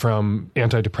benefit from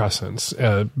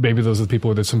antidepressants. Maybe those are the people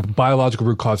where there's some biological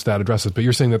root cause that addresses. But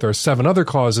you're saying that there are 7 other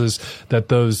causes that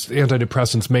those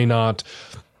antidepressants may not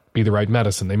be the right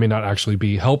medicine. They may not actually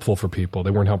be helpful for people.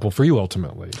 They weren't helpful for you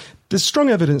ultimately. There's strong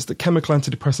evidence that chemical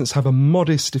antidepressants have a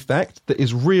modest effect that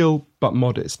is real but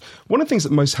modest. One of the things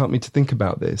that most helped me to think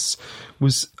about this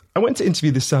was I went to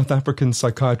interview this South African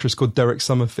psychiatrist called Derek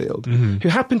Summerfield, who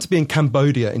happened to be in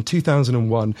Cambodia in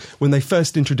 2001 when they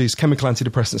first introduced chemical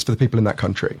antidepressants for the people in that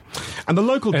country. And the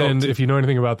local doctor... And if you know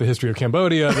anything about the history of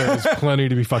Cambodia, there's plenty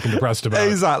to be fucking depressed about.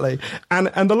 Exactly.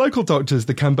 And the local doctors,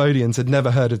 the Cambodians, had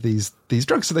never heard of these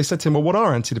drugs. So they said to him, well, what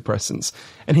are antidepressants?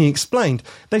 And he explained.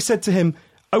 They said to him,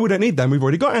 oh, we don't need them. We've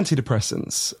already got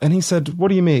antidepressants. And he said, what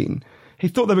do you mean? He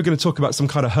thought they were going to talk about some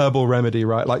kind of herbal remedy,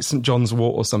 right? Like St. John's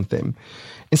wort or something.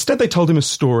 Instead, they told him a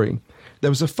story. There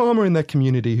was a farmer in their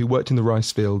community who worked in the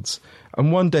rice fields,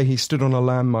 and one day he stood on a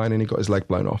landmine and he got his leg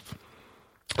blown off.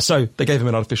 So they gave him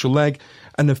an artificial leg,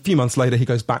 and a few months later he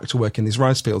goes back to work in these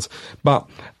rice fields. But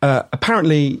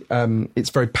apparently it's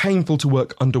very painful to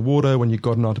work underwater when you've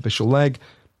got an artificial leg.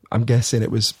 I'm guessing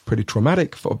it was pretty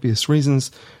traumatic for obvious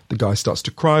reasons. The guy starts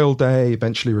to cry all day,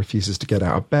 eventually refuses to get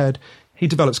out of bed. He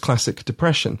develops classic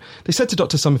depression. They said to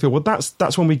Dr. Summerfield, well,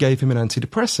 that's when we gave him an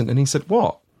antidepressant. And he said,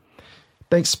 what?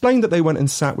 They explained that they went and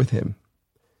sat with him.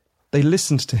 They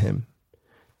listened to him.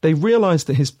 They realised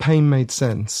that his pain made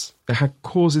sense. It had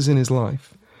causes in his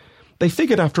life. They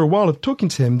figured after a while of talking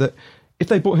to him that if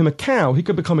they bought him a cow, he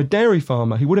could become a dairy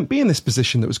farmer. He wouldn't be in this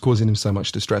position that was causing him so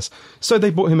much distress. So they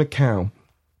bought him a cow.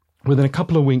 Within a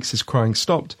couple of weeks, his crying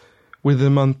stopped. Within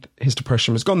a month, his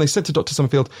depression was gone. They said to Dr.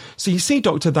 Summerfield, so you see,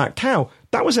 doctor, that cow,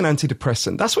 that was an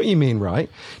antidepressant. That's what you mean, right?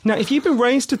 Now, if you've been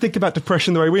raised to think about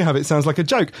depression the way we have, it sounds like a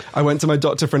joke. I went to my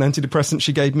doctor for an antidepressant.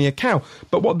 She gave me a cow.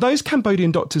 But what those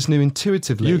Cambodian doctors knew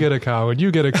intuitively... You get a cow, and you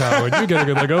get a cow, and you get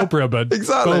a like Oprah, but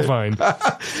exactly. Go fine.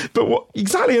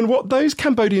 And what those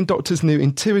Cambodian doctors knew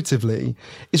intuitively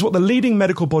is what the leading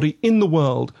medical body in the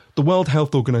world, the World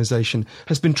Health Organization,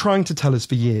 has been trying to tell us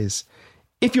for years.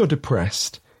 If you're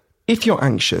depressed... If you're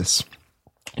anxious,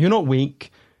 you're not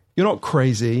weak, you're not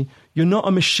crazy, you're not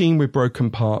a machine with broken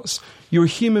parts, you're a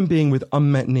human being with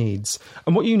unmet needs.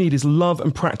 And what you need is love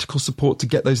and practical support to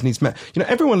get those needs met. You know,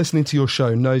 everyone listening to your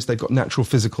show knows they've got natural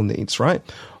physical needs, right?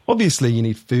 Obviously, you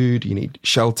need food, you need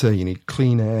shelter, you need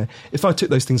clean air. If I took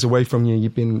those things away from you,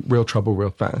 you'd be in real trouble real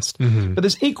fast. But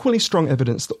there's equally strong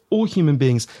evidence that all human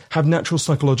beings have natural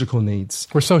psychological needs.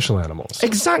 We're social animals.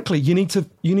 Exactly. You need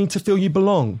to feel you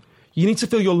belong. You need to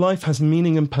feel your life has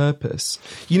meaning and purpose.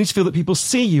 You need to feel that people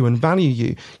see you and value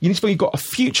you. You need to feel you've got a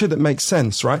future that makes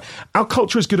sense, right? Our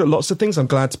culture is good at lots of things. I'm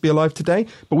glad to be alive today,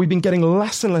 but we've been getting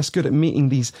less and less good at meeting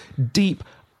these deep,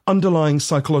 underlying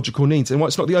psychological needs. And while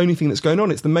it's not the only thing that's going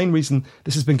on, it's the main reason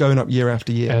this has been going up year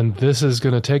after year. And this is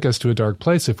going to take us to a dark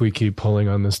place if we keep pulling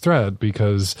on this thread,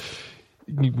 because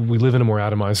we live in a more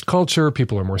atomized culture.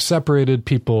 People are more separated.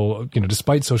 People,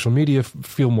 despite social media,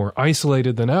 feel more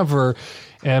isolated than ever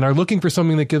and are looking for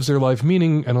something that gives their life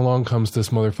meaning. And along comes this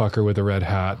motherfucker with a red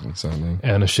hat and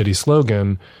a shitty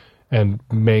slogan and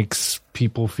makes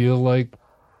people feel like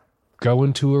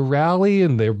going to a rally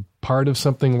and they're part of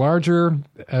something larger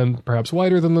and perhaps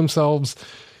wider than themselves.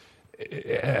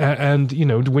 And,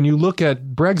 when you look at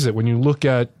Brexit, when you look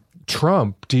at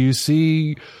Trump, do you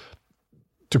see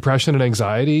depression and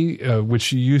anxiety,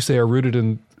 which you say are rooted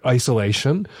in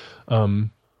isolation,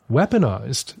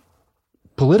 weaponized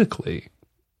politically?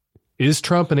 Is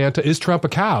Trump is Trump a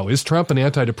cow? Is Trump an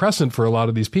antidepressant for a lot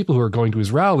of these people who are going to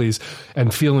his rallies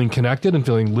and feeling connected and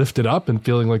feeling lifted up and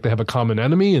feeling like they have a common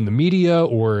enemy in the media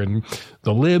or in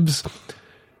the libs?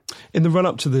 In the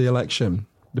run-up to the election,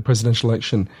 the presidential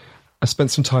election, I spent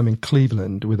some time in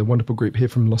Cleveland with a wonderful group here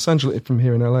from Los Angeles, from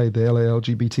here in LA, the LA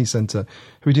LGBT Center,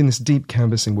 who were doing this deep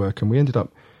canvassing work. And we ended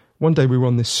up, one day we were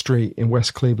on this street in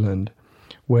West Cleveland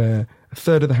where a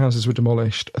third of the houses were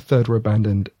demolished, a third were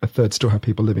abandoned, a third still had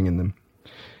people living in them.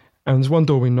 And there's one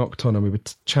door we knocked on and we were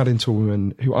chatting to a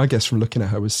woman who I guess from looking at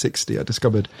her was 60. I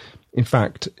discovered, in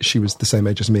fact, she was the same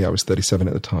age as me. I was 37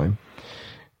 at the time.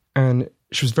 And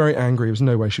she was very angry. There was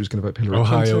no way she was going to vote Hillary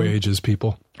Clinton. Ohio ages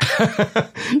people.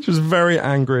 She was very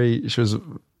angry. She was,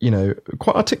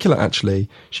 quite articulate, actually.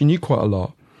 She knew quite a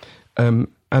lot. And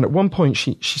at one point,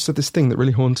 she said this thing that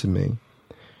really haunted me.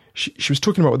 She was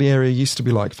talking about what the area used to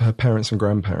be like for her parents and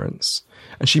grandparents.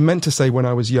 And she meant to say when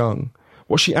I was young.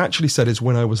 What she actually said is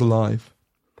when I was alive.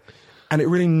 And it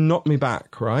really knocked me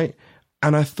back, right?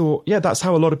 And I thought, yeah, that's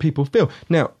how a lot of people feel.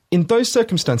 Now, in those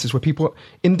circumstances where people,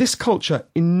 in this culture,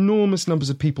 enormous numbers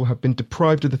of people have been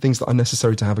deprived of the things that are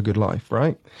necessary to have a good life,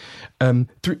 right?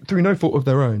 Through no fault of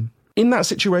their own. In that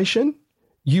situation,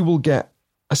 you will get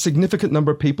a significant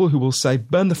number of people who will say,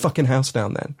 burn the fucking house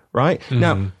down then, right? Mm-hmm.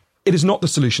 Now, it is not the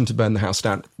solution to burn the house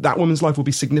down. That woman's life will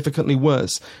be significantly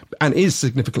worse and is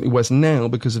significantly worse now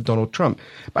because of Donald Trump.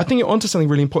 But I think you're onto something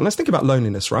really important. Let's think about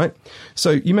loneliness, right?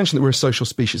 So you mentioned that we're a social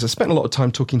species. I spent a lot of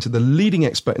time talking to the leading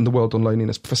expert in the world on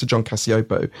loneliness, Professor John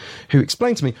Cacioppo, who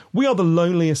explained to me, we are the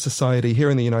loneliest society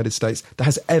here in the United States that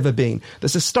has ever been.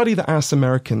 There's a study that asks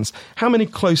Americans, how many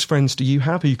close friends do you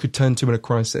have who you could turn to in a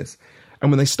crisis? And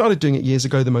when they started doing it years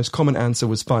ago, the most common answer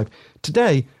was 5.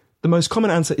 Today, the most common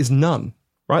answer is none.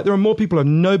 Right? There are more people who have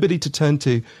nobody to turn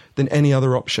to than any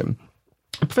other option.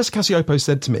 And Professor Cacioppo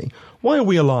said to me, why are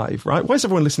we alive, right? Why is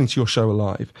everyone listening to your show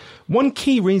alive? One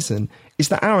key reason is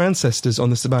that our ancestors on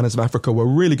the savannas of Africa were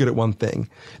really good at one thing.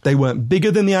 They weren't bigger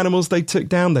than the animals they took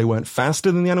down. They weren't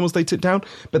faster than the animals they took down,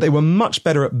 but they were much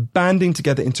better at banding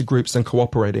together into groups and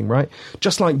cooperating, right?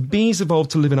 Just like bees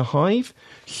evolved to live in a hive,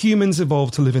 humans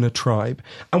evolved to live in a tribe.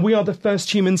 And we are the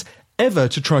first humans ever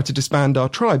to try to disband our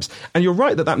tribes. And you're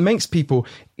right that makes people,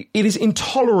 it is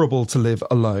intolerable to live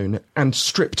alone and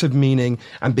stripped of meaning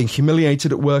and being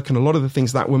humiliated at work and a lot of the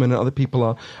things that women and other people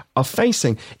are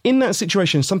facing. In that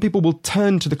situation, some people will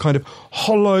turn to the kind of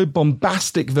hollow,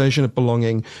 bombastic version of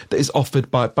belonging that is offered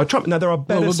by Trump. Now, there are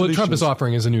better solutions. What Trump is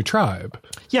offering is a new tribe.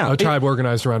 Yeah. A tribe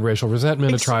organized around racial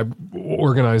resentment, a tribe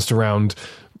organized around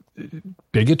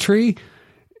bigotry.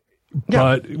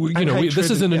 Yeah, but this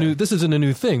isn't a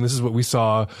new thing. This is what we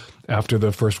saw after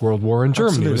the First World War in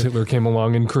Germany. Was Hitler came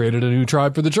along and created a new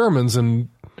tribe for the Germans. And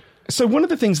so one of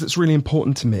the things that's really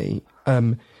important to me,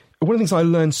 one of the things I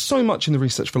learned so much in the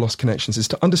research for Lost Connections is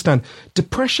to understand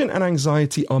depression and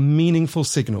anxiety are meaningful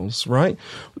signals, right?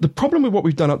 The problem with what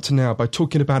we've done up to now by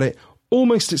talking about it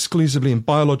almost exclusively in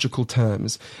biological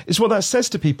terms, is what that says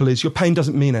to people is your pain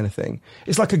doesn't mean anything.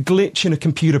 It's like a glitch in a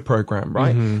computer program,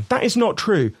 right? Mm-hmm. That is not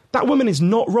true. That woman is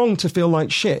not wrong to feel like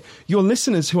shit. Your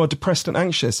listeners who are depressed and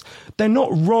anxious, they're not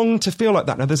wrong to feel like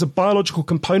that. Now, there's a biological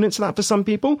component to that for some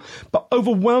people, but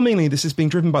overwhelmingly this is being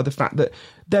driven by the fact that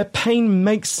their pain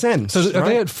makes sense. So are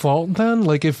they at fault then?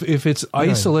 Like if it's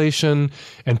isolation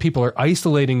and people are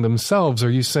isolating themselves, are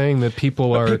you saying that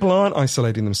people aren't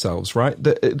isolating themselves, right?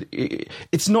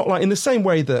 It's not like in the same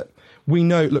way that we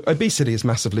know, look, obesity has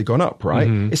massively gone up, right?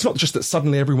 It's not just that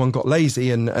suddenly everyone got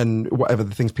lazy and whatever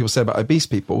the things people say about obese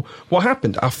people. What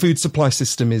happened? Our food supply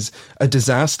system is a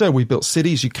disaster. We built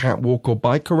cities you can't walk or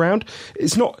bike around.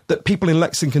 It's not that people in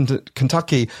Lexington,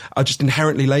 Kentucky are just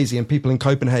inherently lazy and people in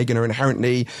Copenhagen are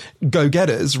inherently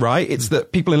go-getters, right? It's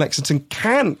that people in Lexington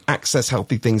can access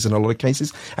healthy things in a lot of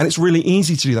cases, and it's really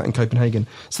easy to do that in Copenhagen.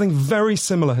 Something very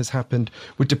similar has happened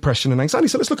with depression and anxiety.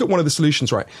 So let's look at one of the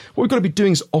solutions, right? What we've got to be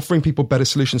doing is offering people better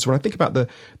solutions. So when I think about the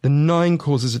 9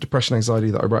 causes of depression and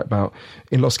anxiety that I write about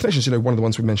in Lost Connections, one of the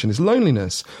ones we mentioned is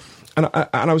loneliness. And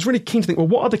I was really keen to think, well,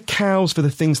 what are the cows for the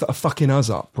things that are fucking us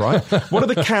up, right? What are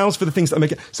the cows for the things that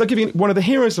make it? So I'll give you one of the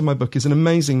heroes of my book is an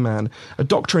amazing man, a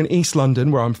doctor in East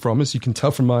London, where I'm from, as you can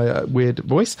tell from my weird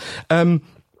voice, called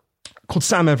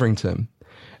Sam Everington.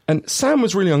 And Sam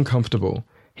was really uncomfortable.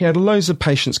 He had loads of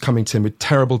patients coming to him with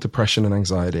terrible depression and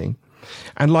anxiety.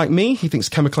 And like me, he thinks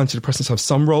chemical antidepressants have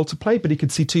some role to play, but he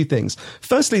could see 2 things.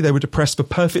 Firstly, they were depressed for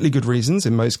perfectly good reasons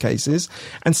in most cases.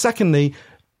 And secondly,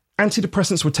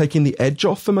 antidepressants were taking the edge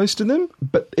off for most of them,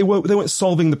 but they weren't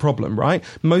solving the problem, right?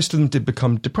 Most of them did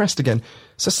become depressed again.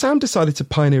 So Sam decided to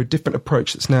pioneer a different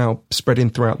approach that's now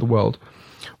spreading throughout the world.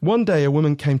 One day, a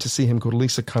woman came to see him called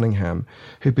Lisa Cunningham,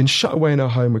 who'd been shut away in her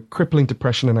home with crippling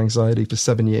depression and anxiety for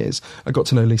 7 years. I got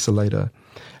to know Lisa later.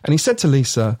 And he said to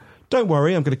Lisa, "Don't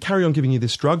worry, I'm going to carry on giving you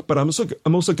this drug, but I'm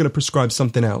also going to prescribe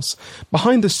something else."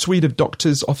 Behind the suite of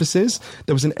doctors' offices,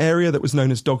 there was an area that was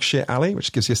known as Dog Shit Alley,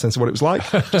 which gives you a sense of what it was like.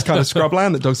 It's kind of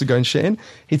scrubland that dogs are going shit in.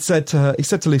 He said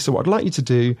to Lisa, "What I'd like you to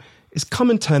do is come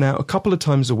and turn out a couple of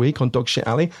times a week on Dog Shit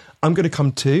Alley. I'm going to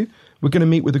come too. We're going to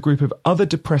meet with a group of other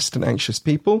depressed and anxious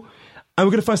people, and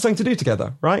we're going to find something to do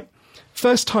together," right?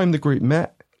 First time the group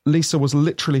met, Lisa was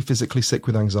literally physically sick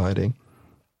with anxiety.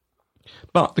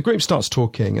 But the group starts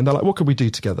talking and they're like, what could we do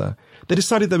together? They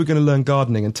decided they were going to learn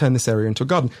gardening and turn this area into a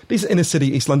garden. These are inner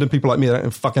city East London people like me that don't know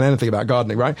fucking anything about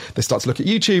gardening, right? They start to look at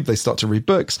YouTube, they start to read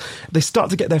books, they start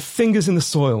to get their fingers in the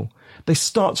soil. They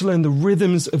start to learn the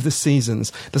rhythms of the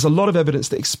seasons. There's a lot of evidence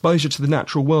that exposure to the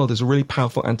natural world is a really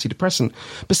powerful antidepressant.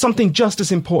 But something just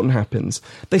as important happens.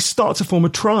 They start to form a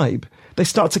tribe. They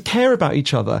start to care about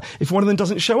each other. If one of them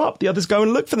doesn't show up, the others go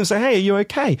and look for them and say, "Hey, are you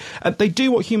okay?" They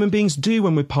do what human beings do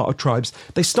when we're part of tribes.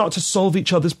 They start to solve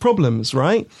each other's problems,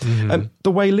 right?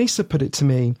 The way Lisa put it to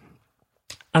me,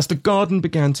 as the garden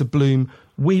began to bloom,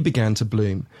 we began to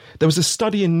bloom. There was a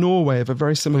study in Norway of a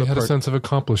very similar... They had a sense of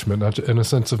accomplishment and a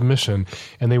sense of mission.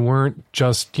 And they weren't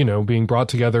just, being brought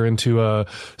together into a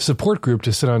support group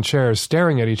to sit on chairs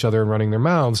staring at each other and running their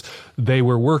mouths. They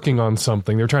were working on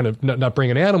something. They were trying to not bring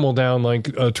an animal down like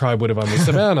a tribe would have on the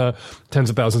savannah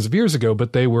tens of thousands of years ago,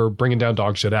 but they were bringing down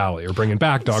Dog Shit Alley or bringing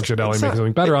back Dog Shit Alley and making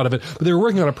something better out of it. But they were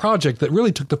working on a project that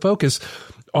really took the focus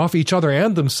off each other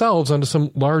and themselves onto some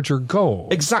larger goal.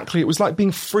 Exactly. It was like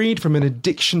being freed from an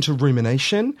addiction to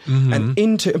rumination and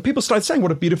people started saying,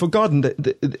 what a beautiful garden.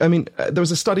 There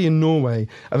was a study in Norway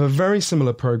of a very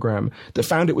similar program that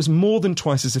found it was more than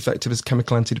twice as effective as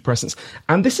chemical antidepressants.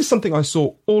 And this is something I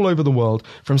saw all over the world,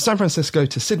 from San Francisco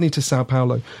to Sydney to Sao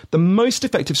Paulo. The most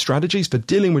effective strategies for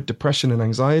dealing with depression and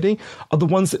anxiety are the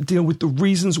ones that deal with the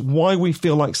reasons why we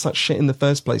feel like such shit in the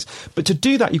first place. But to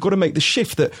do that, you've got to make the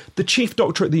shift that the chief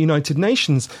doctor at the United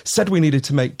Nations said we needed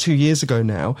to make 2 years ago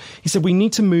now. He said we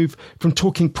need to move from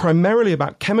talking primarily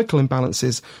about chemical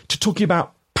imbalances to talking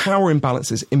about power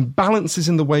imbalances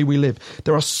in the way we live.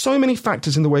 There are so many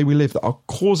factors in the way we live that are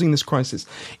causing this crisis.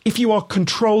 If you are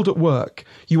controlled at work,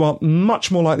 you are much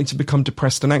more likely to become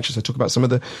depressed and anxious. I talk about some of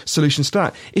the solutions to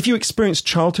that. If you experience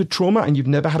childhood trauma and you've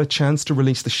never had a chance to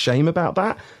release the shame about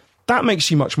that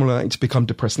makes you much more likely to become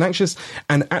depressed and anxious.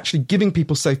 And actually giving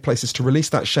people safe places to release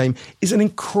that shame is an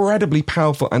incredibly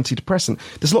powerful antidepressant.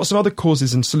 There's lots of other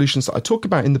causes and solutions that I talk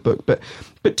about in the book, but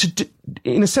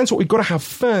in a sense, what we've got to have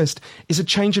first is a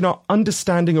change in our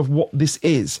understanding of what this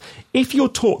is. If you're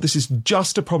taught this is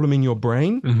just a problem in your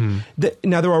brain,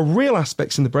 now there are real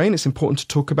aspects in the brain. It's important to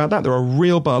talk about that. There are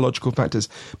real biological factors.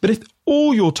 But if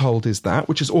all you're told is that,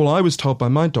 which is all I was told by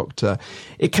my doctor,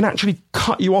 it can actually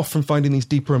cut you off from finding these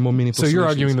deeper and more meaningful solutions. So you're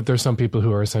arguing that there's some people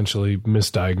who are essentially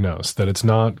misdiagnosed, that it's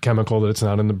not chemical, that it's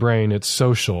not in the brain, it's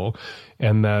social,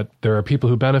 and that there are people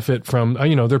who benefit from,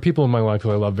 there are people in my life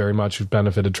who I love very much who've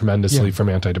benefited tremendously from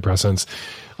antidepressants,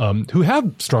 who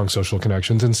have strong social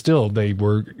connections, and still they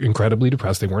were incredibly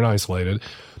depressed. They weren't isolated.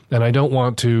 And I don't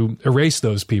want to erase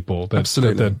those people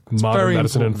that modern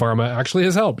medicine and pharma actually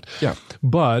has helped. Yeah.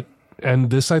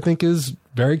 And this, I think, is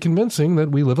very convincing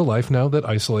that we live a life now that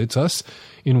isolates us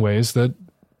in ways that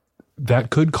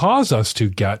could cause us to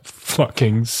get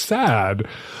fucking sad.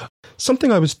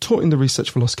 something I was taught in the Research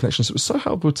for Lost Connections that was so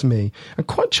helpful to me and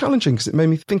quite challenging because it made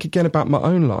me think again about my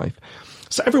own life.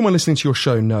 So everyone listening to your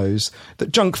show knows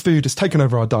that junk food has taken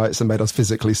over our diets and made us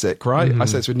physically sick, right? I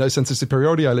say this with no sense of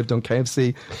superiority. I lived on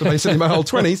KFC for basically my whole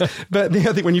 20s. But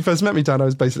I think when you first met me, Dan, I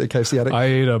was basically a KFC addict. I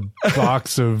ate a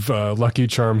box of Lucky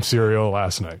Charms cereal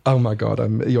last night. Oh my God,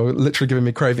 you're literally giving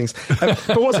me cravings.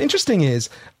 But what's interesting is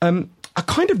a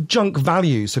kind of junk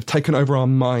values have taken over our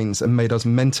minds and made us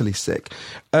mentally sick.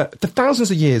 For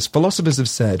thousands of years, philosophers have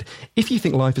said, if you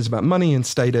think life is about money and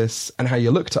status and how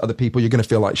you look to other people, you're going to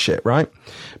feel like shit, right?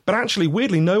 But actually,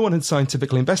 weirdly, no one had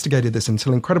scientifically investigated this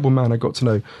until an incredible man I got to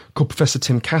know called Professor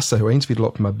Tim Kasser, who I interviewed a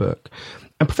lot for my book.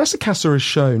 And Professor Kasser has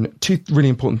shown two really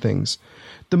important things.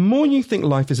 The more you think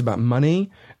life is about money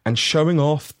and showing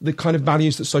off the kind of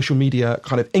values that social media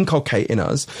kind of inculcate in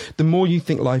us, the more you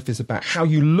think life is about how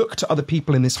you look to other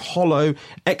people in this hollow,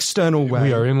 external way.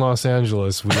 We are in Los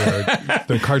Angeles.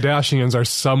 The Kardashians are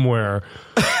somewhere.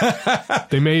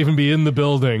 They may even be in the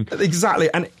building. Exactly.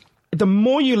 And the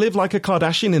more you live like a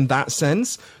Kardashian in that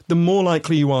sense, the more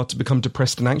likely you are to become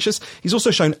depressed and anxious. He's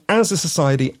also shown as a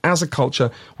society, as a culture,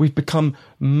 we've become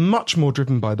much more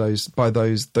driven by those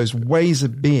ways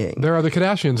of being. There are the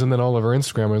Kardashians, and then all of our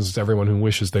Instagrammers, everyone who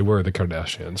wishes they were the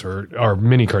Kardashians, or are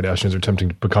mini Kardashians, or attempting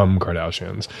to become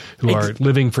Kardashians, who are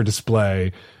living for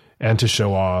display and to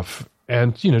show off.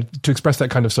 And, to express that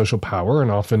kind of social power and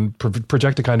often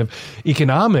project a kind of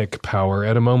economic power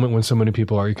at a moment when so many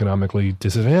people are economically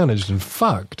disadvantaged and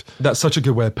fucked. That's such a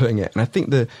good way of putting it. And I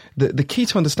think the key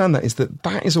to understand that is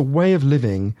that is a way of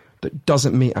living that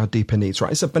doesn't meet our deeper needs,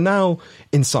 right? It's a banal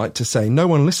insight to say no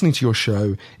one listening to your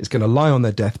show is going to lie on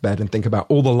their deathbed and think about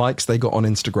all the likes they got on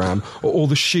Instagram or all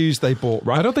the shoes they bought,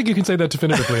 right? I don't think you can say that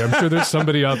definitively. I'm sure there's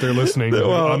somebody out there listening who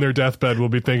on their deathbed will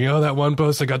be thinking, oh, that one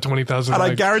post, I got 20,000 likes.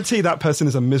 And I guarantee that person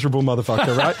is a miserable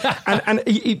motherfucker, right? and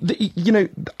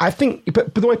I think,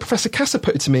 but the way Professor Kasser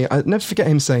put it to me, I'll never forget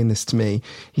him saying this to me.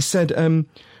 He said,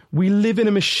 we live in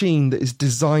a machine that is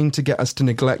designed to get us to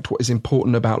neglect what is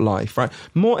important about life, right?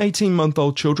 More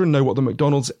 18-month-old children know what the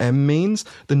McDonald's M means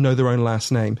than know their own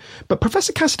last name. But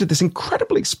Professor Kasser did this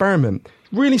incredible experiment,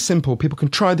 really simple. People can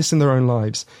try this in their own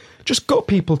lives. Just got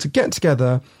people to get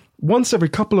together once every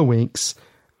couple of weeks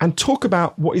and talk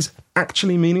about what is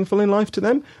actually meaningful in life to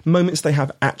them, moments they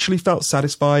have actually felt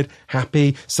satisfied,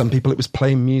 happy. Some people it was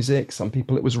playing music, some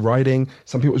people it was writing,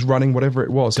 some people it was running, whatever it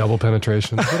was. Double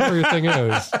penetration, whatever your thing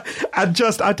is. And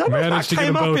I don't know if that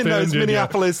came up in those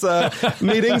Minneapolis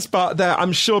meetings, but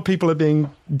I'm sure people are being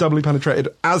doubly penetrated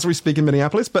as we speak in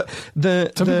Minneapolis. But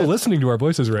some people listening to our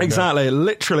voices right now. Exactly,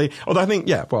 literally. Although I think,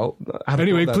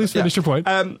 anyway, please finish your point.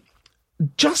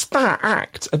 Just that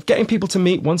act of getting people to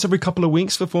meet once every couple of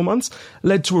weeks for 4 months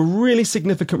led to a really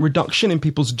significant reduction in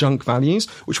people's junk values,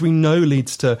 which we know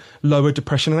leads to lower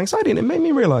depression and anxiety. And it made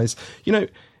me realize,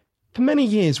 for many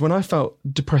years when I felt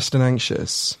depressed and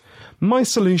anxious, my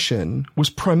solution was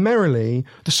primarily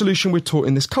the solution we're taught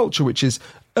in this culture, which is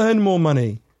earn more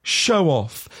money, show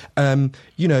off,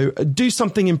 do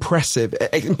something impressive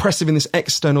in this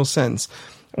external sense.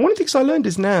 And one of the things I learned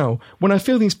is now, when I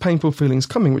feel these painful feelings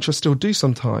coming, which I still do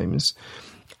sometimes,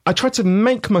 I try to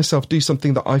make myself do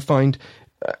something that I find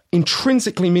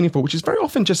intrinsically meaningful, which is very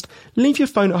often just leave your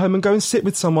phone at home and go and sit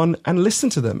with someone and listen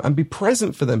to them and be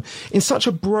present for them in such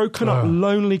a broken up,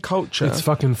 lonely culture. It's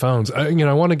fucking phones. I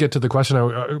want to get to the question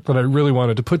that I really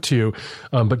wanted to put to you,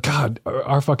 but God,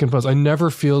 our fucking phones. I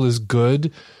never feel as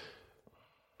good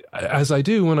as I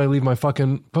do when I leave my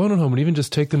fucking phone at home, and even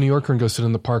just take the New Yorker and go sit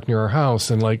in the park near our house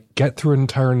and get through an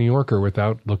entire New Yorker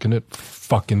without looking at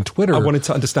fucking Twitter. I wanted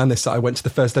to understand this, so I went to the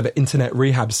first ever internet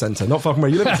rehab center, not far from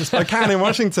where you live, it's in Spokane in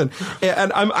Washington. Yeah,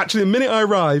 and I'm actually, the minute I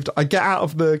arrived, I get out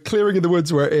of the clearing in the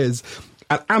woods where it is,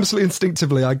 and absolutely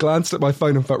instinctively, I glanced at my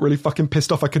phone and felt really fucking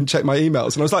pissed off I couldn't check my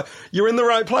emails. And I was like, you're in the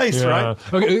right place, right?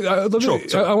 Okay,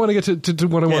 I want to get to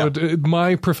what I wanted.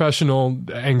 My professional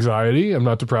anxiety, I'm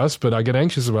not depressed, but I get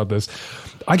anxious about this.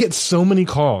 I get so many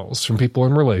calls from people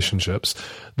in relationships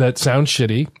that sound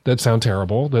shitty, that sound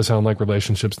terrible, that sound like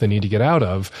relationships they need to get out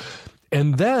of.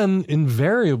 And then,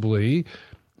 invariably,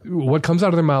 what comes out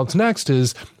of their mouths next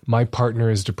is, my partner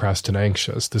is depressed and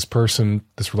anxious. This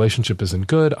relationship isn't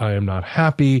good. I am not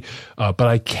happy, but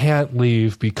I can't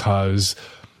leave because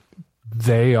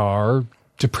they are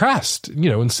depressed,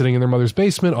 and sitting in their mother's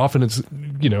basement. Often it's,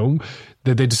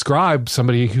 that they describe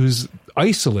somebody who's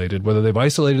isolated, whether they've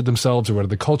isolated themselves or whether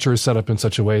the culture is set up in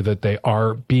such a way that they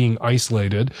are being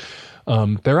isolated.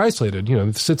 They're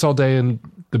isolated, sits all day in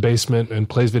the basement and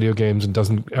plays video games and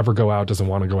doesn't ever go out, doesn't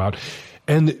want to go out.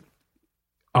 And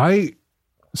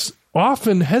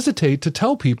often hesitate to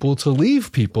tell people to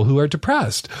leave people who are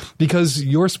depressed, because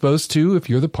you're supposed to, if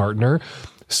you're the partner,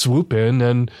 swoop in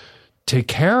and take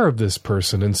care of this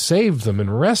person and save them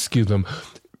and rescue them.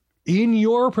 In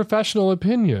your professional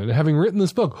opinion, having written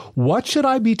this book, what should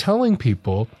I be telling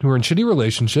people who are in shitty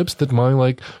relationships that my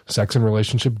like sex and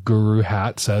relationship guru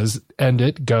hat says, end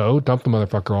it, go, dump the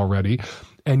motherfucker already.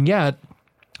 And yet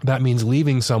that means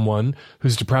leaving someone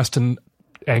who's depressed and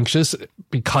anxious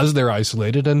because they're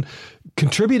isolated and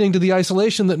contributing to the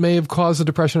isolation that may have caused the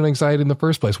depression and anxiety in the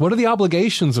first place. What are the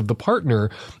obligations of the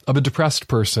partner of a depressed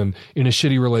person in a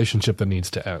shitty relationship that needs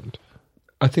to end?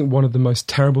 I think one of the most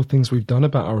terrible things we've done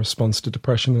about our response to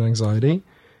depression and anxiety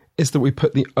is that we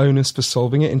put the onus for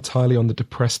solving it entirely on the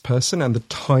depressed person and the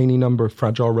tiny number of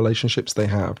fragile relationships they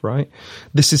have, right?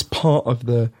 This is part of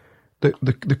the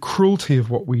cruelty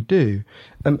of what we do.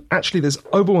 Actually, there's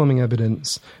overwhelming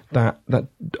evidence that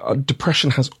depression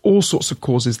has all sorts of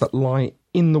causes that lie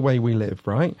in the way we live,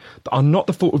 right? That are not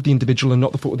the fault of the individual and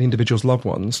not the fault of the individual's loved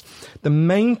ones. The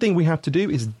main thing we have to do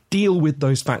is deal with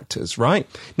those factors, right?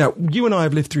 Now, you and I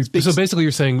have lived through big... So basically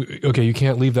you're saying, okay, you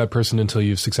can't leave that person until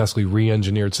you've successfully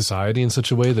re-engineered society in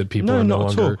such a way that people are no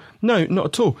longer... No, not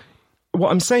at all. What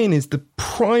I'm saying is the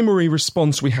primary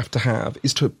response we have to have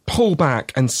is to pull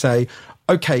back and say,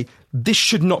 okay, this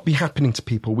should not be happening to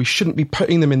people. We shouldn't be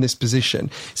putting them in this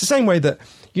position. It's the same way that,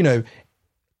 you know,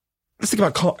 let's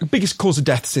think about biggest cause of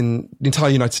deaths in the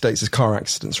entire United States is car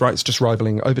accidents, right? It's just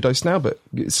rivaling overdose now, but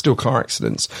it's still car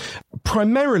accidents.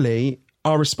 Primarily,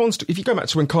 our response to, if you go back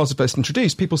to when cars were first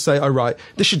introduced, people say, oh, right,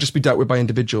 this should just be dealt with by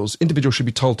individuals. Individuals should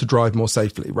be told to drive more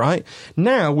safely, right?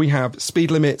 Now we have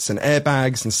speed limits and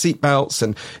airbags and seatbelts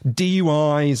and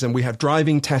DUIs, and we have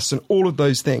driving tests and all of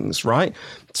those things, right?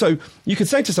 So you could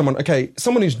say to someone, okay,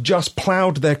 someone who's just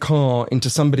plowed their car into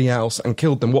somebody else and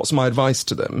killed them, what's my advice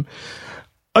to them?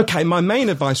 Okay, my main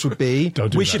advice would be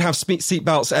we should have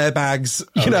seatbelts, airbags,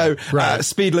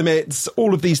 speed limits,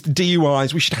 all of these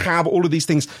DUIs. We should have all of these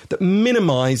things that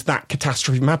minimize that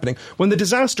catastrophe from happening. When the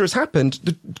disaster has happened,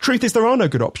 the truth is there are no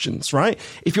good options, right?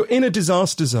 If you're in a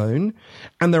disaster zone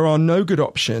and there are no good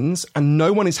options and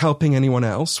no one is helping anyone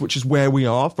else, which is where we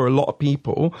are for a lot of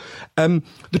people,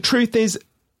 the truth is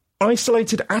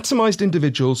isolated, atomized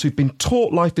individuals who've been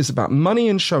taught life is about money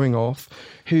and showing off,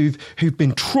 who've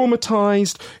been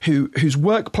traumatized, whose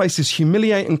workplaces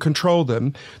humiliate and control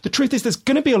them. The truth is there's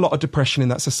going to be a lot of depression in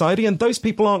that society, and those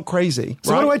people aren't crazy.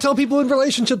 So what do I tell people in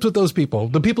relationships with those people?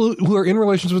 The people who are in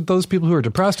relationships with those people who are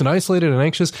depressed and isolated and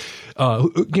anxious,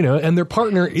 and their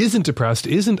partner isn't depressed,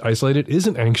 isn't isolated,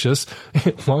 isn't anxious,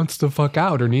 wants to fuck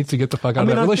out or needs to get the fuck out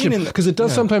of that relationship. Because it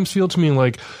does sometimes feel to me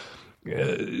like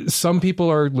some people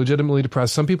are legitimately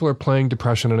depressed. Some people are playing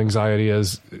depression and anxiety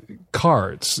as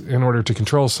cards in order to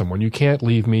control someone. You can't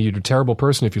leave me. You're a terrible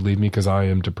person if you leave me because I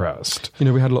am depressed. You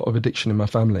know, we had a lot of addiction in my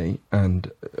family.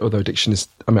 And although addiction is,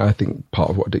 I think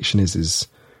part of what addiction is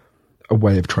a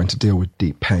way of trying to deal with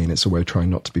deep pain. It's a way of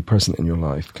trying not to be present in your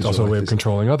life. It's also a way of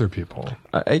controlling other people.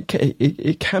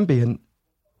 It can be. And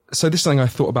so this is something I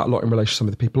thought about a lot in relation to some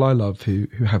of the people I love who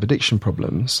have addiction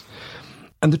problems.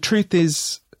 And the truth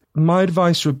is, my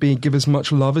advice would be give as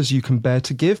much love as you can bear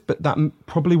to give, but that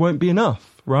probably won't be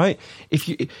enough, right? If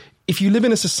you live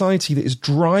in a society that is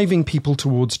driving people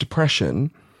towards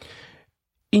depression,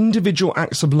 individual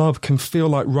acts of love can feel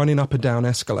like running up a down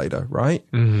escalator, right?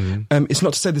 Mm-hmm. It's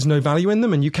not to say there's no value in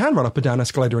them, and you can run up a down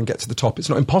escalator and get to the top. It's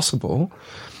not impossible.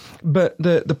 But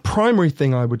the primary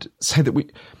thing I would say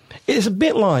that it's a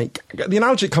bit like, the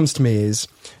analogy that comes to me is,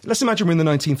 let's imagine we're in the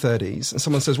 1930s and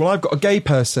someone says, well, I've got a gay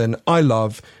person I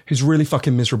love who's really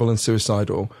fucking miserable and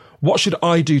suicidal. What should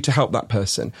I do to help that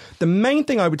person? The main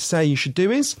thing I would say you should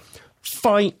do is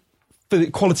fight for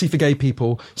equality for gay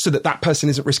people so that person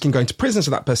isn't risking going to prison,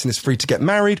 so that person is free to get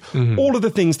married. Mm-hmm. All of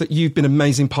the things that you've been an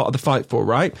amazing part of the fight for,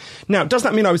 right? Now, does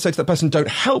that mean I would say to that person, don't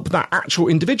help that actual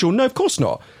individual? No, of course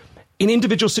not. In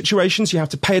individual situations, you have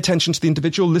to pay attention to the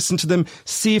individual, listen to them,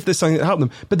 see if there's something that helps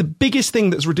them. But the biggest thing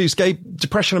that's reduced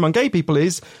depression among gay people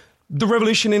is the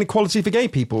revolution in equality for gay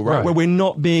people, right? Where we're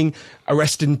not being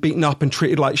arrested and beaten up and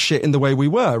treated like shit in the way we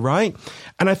were, right?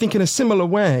 And I think in a similar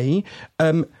way,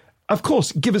 of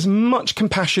course, give as much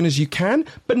compassion as you can,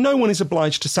 but no one is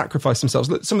obliged to sacrifice themselves.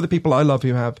 Look, some of the people I love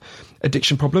who have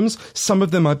addiction problems, some of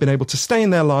them I've been able to stay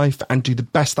in their life and do the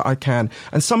best that I can.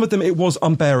 And some of them it was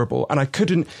unbearable and I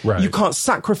couldn't, you can't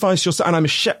sacrifice yourself. And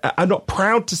I'm not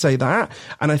proud to say that.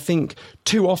 And I think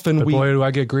too often boy, do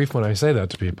I get grief when I say that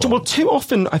to people. Well, too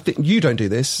often, I think you don't do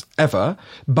this ever,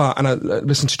 and I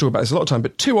listen to you talk about this a lot of time,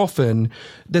 but too often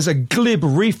there's a glib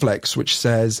reflex which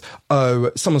says,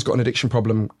 oh, someone's got an addiction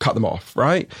problem, cut them off,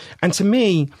 right? And to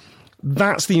me,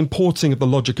 that's the importing of the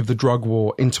logic of the drug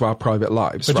war into our private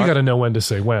lives. But right? you got to know when to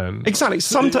say when. Exactly.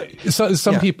 Some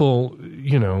people,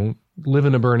 live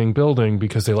in a burning building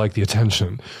because they like the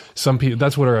attention. Some people,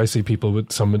 that's where I see people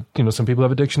with some people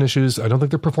have addiction issues. I don't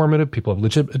think they're performative. People have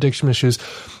legit addiction issues,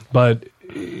 but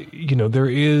there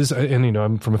is, and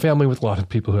I'm from a family with a lot of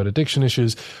people who had addiction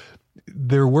issues.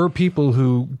 There were people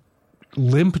who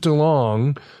limped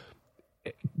along,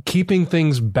 keeping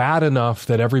things bad enough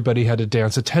that everybody had to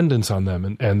dance attendance on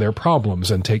them and their problems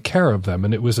and take care of them.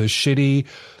 And it was a shitty,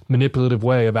 manipulative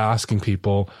way of asking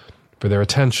people for their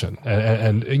attention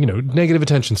and negative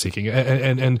attention seeking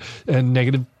and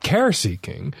negative care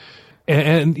seeking.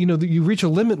 And you reach a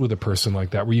limit with a person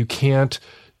like that where you can't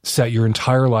set your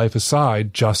entire life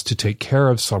aside just to take care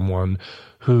of someone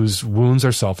whose wounds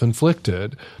are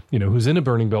self-inflicted, who's in a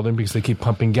burning building because they keep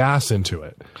pumping gas into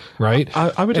it, right?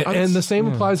 And the same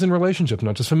applies in relationships,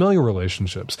 not just familial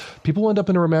relationships. People end up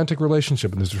in a romantic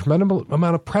relationship, and there's a tremendous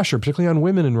amount of pressure, particularly on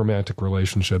women in romantic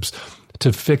relationships,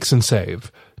 to fix and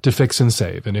save.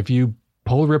 And if you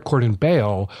pull a ripcord and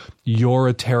bail, you're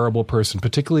a terrible person,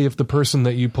 particularly if the person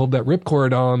that you pulled that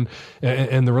ripcord on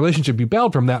and the relationship you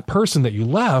bailed from, that person that you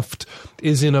left,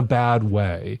 is in a bad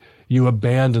way. You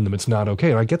abandon them. It's not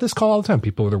okay. And I get this call all the time.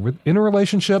 People that are in a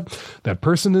relationship, that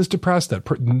person is depressed,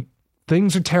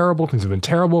 things are terrible. Things have been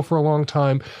terrible for a long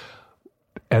time.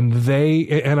 And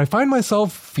I find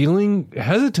myself feeling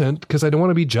hesitant because I don't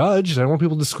want to be judged. I don't want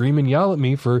people to scream and yell at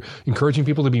me for encouraging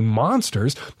people to be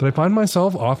monsters. But I find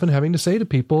myself often having to say to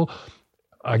people,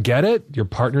 I get it. Your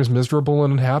partner's miserable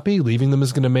and unhappy. Leaving them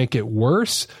is going to make it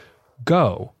worse.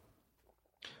 Go.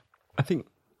 I think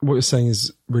what you're saying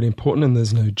is really important, and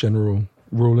there's no general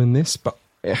rule in this, but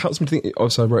it helps me to think.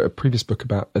 Also, I wrote a previous book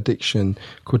about addiction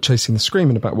called Chasing the Scream,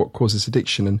 and about what causes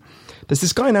addiction. And there's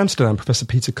this guy in Amsterdam, Professor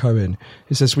Peter Cohen,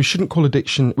 who says we shouldn't call it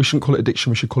addiction, we should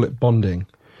call it bonding.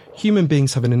 Human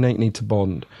beings have an innate need to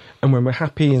bond, and when we're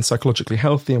happy and psychologically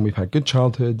healthy and we've had good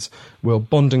childhoods, we'll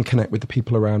bond and connect with the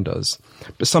people around us.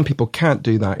 But some people can't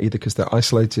do that, either because they're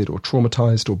isolated or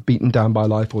traumatized or beaten down by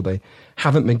life, or they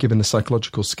haven't been given the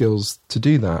psychological skills to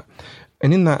do that.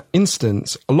 And in that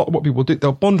instance, a lot of what people do,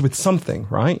 they'll bond with something,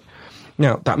 right?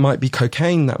 Now, that might be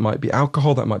cocaine, that might be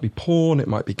alcohol, that might be porn, it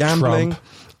might be gambling. Trump.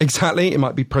 Exactly. It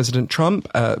might be President Trump,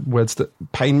 words that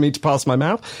pain me to pass my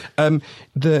mouth.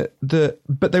 But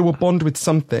they will bond with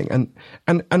something.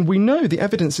 And we know the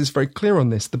evidence is very clear on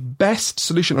this. The best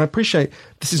solution, and I appreciate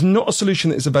this is not a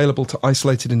solution that is available to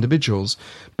isolated individuals,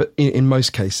 but in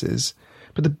most cases.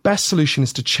 But the best solution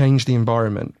is to change the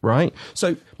environment, right?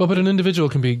 So, but an individual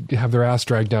can have their ass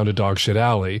dragged down to dog shit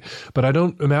alley. But I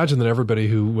don't imagine that everybody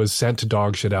who was sent to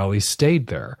dog shit alley stayed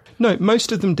there. No,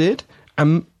 most of them did.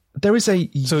 There is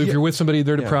so if you're with somebody,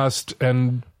 they're depressed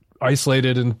and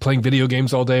isolated and playing video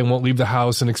games all day and won't leave the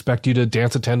house and expect you to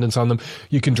dance attendance on them,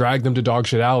 you can drag them to dog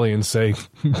shit alley and say,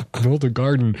 build a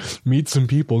garden, meet some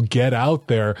people, get out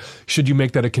there. Should you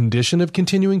make that a condition of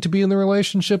continuing to be in the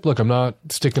relationship? Look, I'm not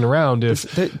sticking around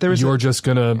if you're just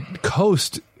going to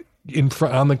coast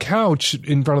on the couch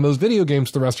in front of those video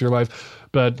games the rest of your life.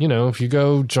 But, if you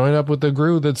go join up with the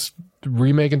crew that's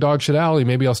remaking Dog Shit Alley,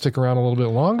 maybe I'll stick around a little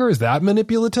bit longer. Is that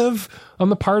manipulative on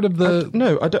the part of the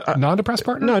non-depressed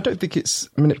partner? No, I don't think it's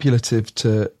manipulative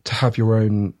to have your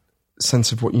own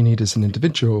sense of what you need as an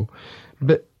individual.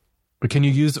 But can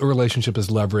you use a relationship as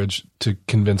leverage to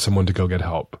convince someone to go get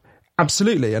help?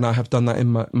 Absolutely. And I have done that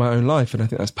in my own life. And I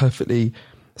think that's perfectly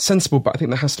sensible, but I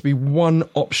think there has to be one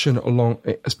option along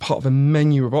as part of a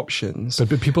menu of options.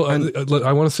 But people, I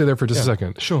want to stay there for just a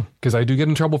second. Sure. Because I do get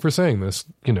in trouble for saying this.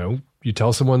 You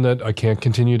tell someone that I can't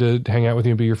continue to hang out with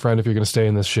you and be your friend if you're going to stay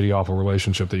in this shitty, awful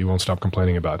relationship that you won't stop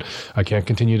complaining about. I can't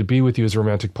continue to be with you as a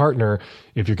romantic partner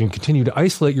if you can continue to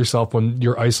isolate yourself when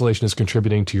your isolation is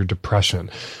contributing to your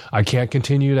depression. I can't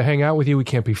continue to hang out with you. We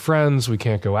can't be friends. We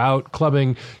can't go out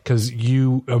clubbing because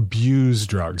you abuse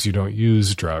drugs. You don't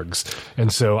use drugs.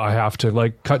 And so I have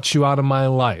to cut you out of my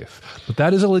life. But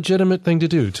that is a legitimate thing to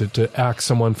do, to axe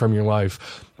someone from your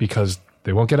life because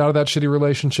they won't get out of that shitty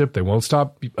relationship. They won't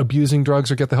stop abusing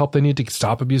drugs or get the help they need to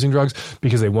stop abusing drugs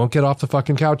because they won't get off the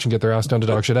fucking couch and get their ass down to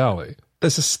Dog Shit Alley.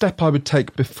 There's a step I would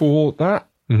take before that.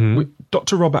 Mm-hmm.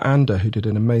 Dr. Robert Ander, who did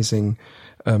an amazing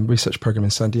research program in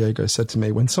San Diego, said to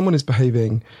me, when someone is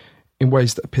behaving in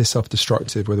ways that appear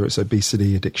self-destructive, whether it's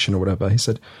obesity, addiction or whatever, he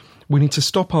said, we need to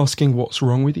stop asking what's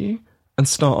wrong with you and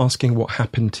start asking what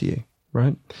happened to you.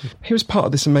 Right? He was part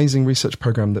of this amazing research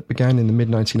program that began in the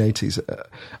mid-1980s.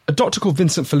 A doctor called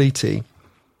Vincent Felitti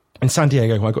in San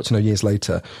Diego, who I got to know years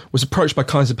later, was approached by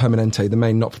Kaiser Permanente, the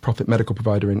main not-for-profit medical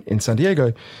provider in San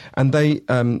Diego, and they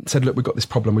said, look, we've got this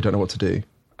problem, we don't know what to do.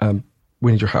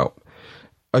 We need your help.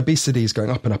 obesity is going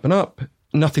up and up and up.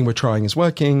 Nothing we're trying is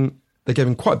working. They gave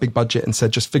him quite a big budget and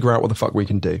said, just figure out what the fuck we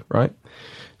can do, right?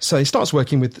 So he starts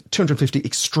working with 250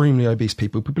 extremely obese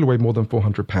people who weigh more than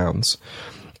 400 pounds.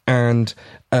 And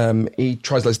he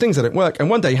tries those things that don't work. And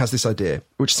one day he has this idea,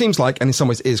 which seems like, and in some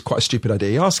ways is quite a stupid idea.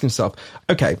 He asks himself,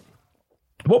 okay,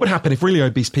 what would happen if really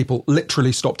obese people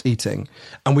literally stopped eating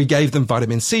and we gave them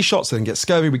vitamin C shots so they didn't get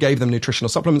scurvy, we gave them nutritional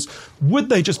supplements? Would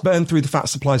they just burn through the fat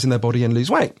supplies in their body and lose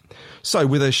weight? So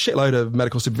with a shitload of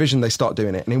medical supervision, they start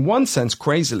doing it. And in one sense,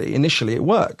 crazily, initially it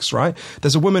works, right?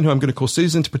 There's a woman who I'm going to call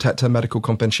Susan to protect her medical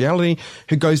confidentiality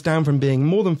who goes down from being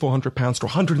more than 400 pounds to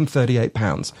 138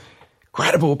 pounds.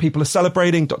 Incredible. People are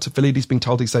celebrating. Dr. Felidi's being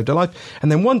told he saved her life.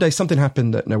 And then one day something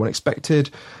happened that no one expected.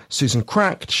 Susan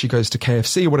cracked. She goes to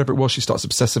KFC or whatever it was. She starts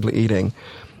obsessively eating.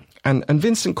 And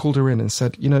Vincent called her in and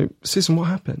said, Susan, what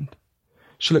happened?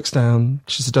 She looks down.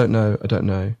 She said, I don't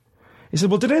know. He said,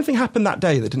 well, did anything happen that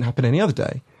day that didn't happen any other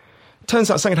day?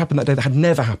 Turns out something had happened that day that had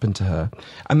never happened to her.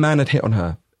 A man had hit on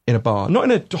her in a bar.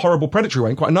 Not in a horrible predatory way,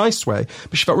 in quite a nice way,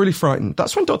 but she felt really frightened.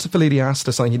 That's when Dr. Felidi asked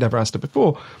her something he'd never asked her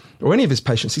before, or any of his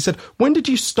patients. He said, when did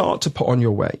you start to put on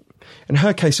your weight? In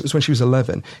her case, it was when she was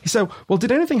 11. He said, well,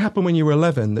 did anything happen when you were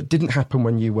 11 that didn't happen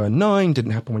when you were 9,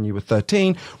 didn't happen when you were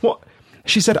 13? What?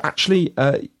 She said, actually,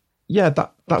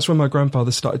 that's when my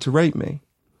grandfather started to rape me.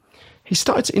 He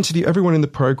started to interview everyone in the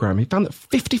program. He found that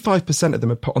 55% of them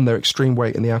had put on their extreme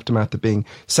weight in the aftermath of being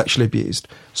sexually abused.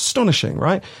 Astonishing,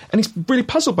 right? And he's really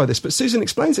puzzled by this, but Susan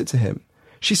explains it to him.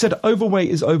 She said, overweight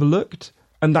is overlooked,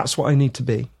 and that's what I need to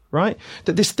be, right?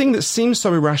 That this thing that seems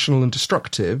so irrational and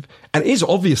destructive, and is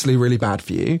obviously really bad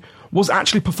for you, was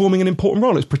actually performing an important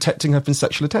role. It was protecting her from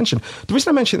sexual attention. The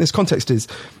reason I mention it in this context is,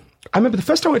 I remember the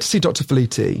first time I went to see Dr.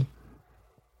 Feliti.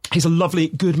 He's a lovely,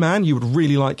 good man. You would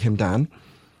really like him, Dan.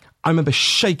 I remember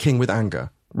shaking with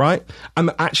anger, right?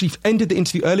 I actually ended the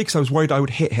interview early because I was worried I would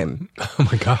hit him. Oh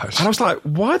my gosh. And I was like,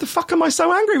 why the fuck am I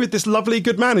so angry with this lovely,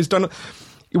 good man who's done...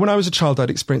 When I was a child, I'd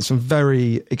experienced some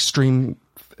very extreme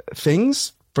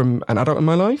things from an adult in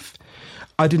my life.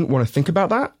 I didn't want to think about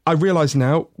that. I realise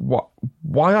now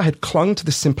why I had clung to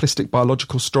this simplistic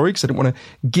biological story, because I didn't want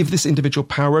to give this individual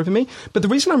power over me. But the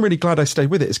reason I'm really glad I stayed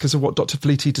with it is because of what Dr.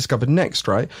 Feliti discovered next,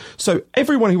 right? So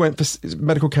everyone who went for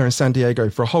medical care in San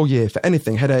Diego for a whole year, for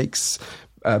anything, headaches,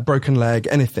 broken leg,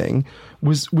 anything,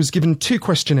 was given 2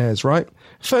 questionnaires, right?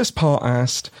 First part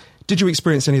asked, did you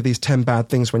experience any of these 10 bad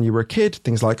things when you were a kid?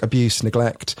 Things like abuse,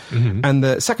 neglect. Mm-hmm. And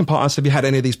the second part asked, have you had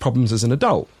any of these problems as an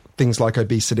adult? Things like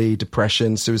obesity,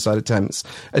 depression, suicide attempts,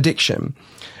 addiction.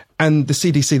 And the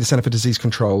CDC, the Centre for Disease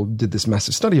Control, did this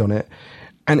massive study on it.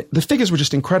 And the figures were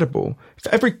just incredible.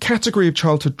 For every category of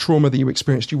childhood trauma that you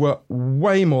experienced, you were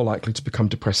way more likely to become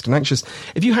depressed and anxious.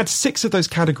 If you had 6 of those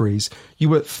categories, you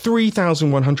were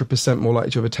 3,100% more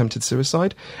likely to have attempted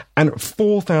suicide and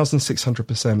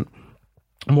 4,600%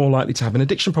 more likely to have an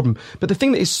addiction problem. But the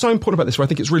thing that is so important about this, where I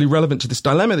think it's really relevant to this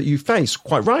dilemma that you face,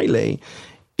 quite rightly,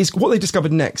 is what they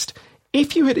discovered next.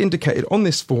 If you had indicated on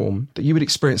this form that you had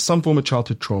experienced some form of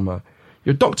childhood trauma,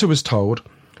 your doctor was told,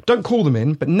 don't call them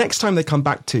in, but next time they come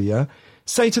back to you,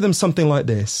 say to them something like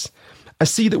this: I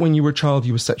see that when you were a child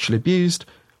you were sexually abused.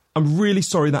 I'm really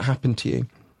sorry that happened to you.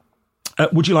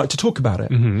 Would you like to talk about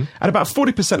it? Mm-hmm. And about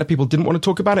 40% of people didn't want to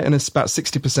talk about it, and about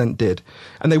 60% did.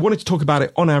 And they wanted to talk about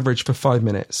it on average for 5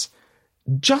 minutes.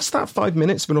 Just that 5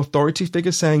 minutes of an authority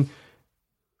figure saying,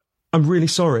 I'm really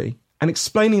sorry, and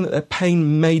explaining that their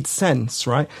pain made sense,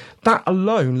 right? That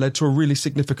alone led to a really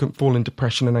significant fall in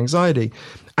depression and anxiety.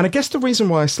 And I guess the reason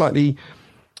why I slightly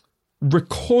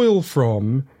recoil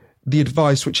from the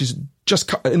advice, which is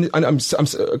just, and I'm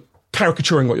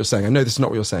caricaturing what you're saying. I know this is not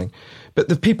what you're saying. But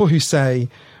the people who say,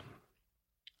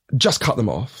 just cut them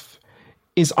off,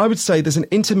 is, I would say there's an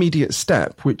intermediate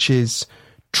step, which is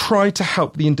try to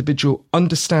help the individual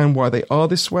understand why they are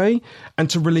this way and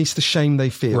to release the shame they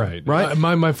feel. Right.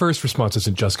 My first response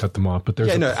isn't just cut them off, but there's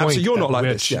a point absolutely. You're not like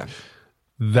this. Yeah.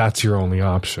 That's your only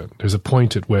option. There's a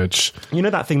point at which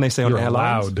that thing they say on you're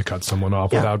airlines, allowed to cut someone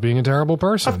off without being a terrible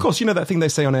person. Of course, that thing they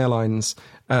say on airlines,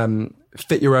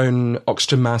 fit your own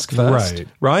oxygen mask first,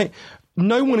 right?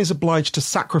 No one is obliged to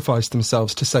sacrifice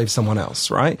themselves to save someone else,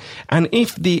 right? And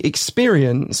if the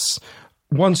experience,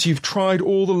 once you've tried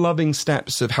all the loving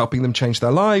steps of helping them change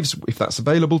their lives, if that's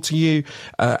available to you,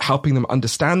 helping them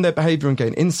understand their behavior and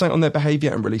gain insight on their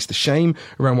behavior and release the shame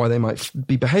around why they might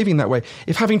be behaving that way,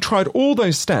 if having tried all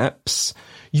those steps,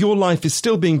 your life is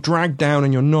still being dragged down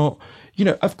and you're not,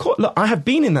 of course, look, I have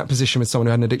been in that position with someone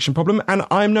who had an addiction problem and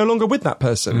I'm no longer with that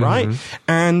person, right?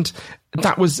 And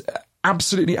that was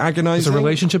absolutely agonizing. A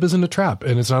relationship isn't a trap,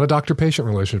 and it's not a doctor-patient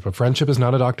relationship. A friendship is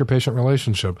not a doctor-patient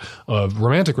relationship. A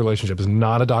romantic relationship is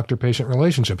not a doctor-patient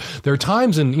relationship. There are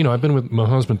times, and I've been with my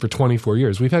husband for 24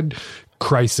 years. We've had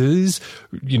crises.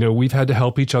 We've had to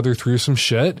help each other through some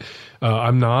shit.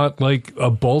 I'm not like a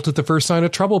bolt at the first sign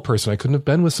of trouble person. I couldn't have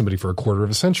been with somebody for a quarter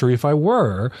of a century if I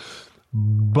were.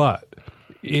 But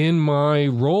in my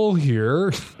role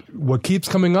here, what keeps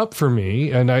coming up for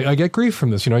me, and I get grief from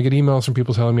this, I get emails from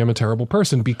people telling me I'm a terrible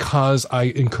person because I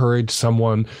encouraged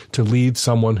someone to leave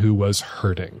someone who was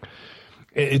hurting.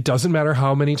 It doesn't matter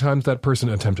how many times that person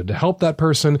attempted to help that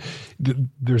person.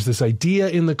 There's this idea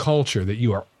in the culture that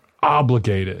you are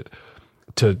obligated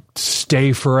to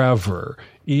stay forever,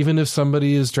 even if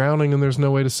somebody is drowning and there's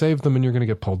no way to save them and you're going to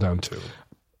get pulled down too.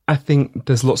 I think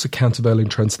there's lots of countervailing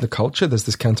trends in the culture. There's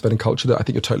this countervailing culture that I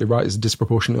think you're totally right is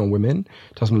disproportionately on women.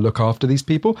 It doesn't look after these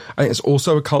people. I think it's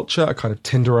also a culture, a kind of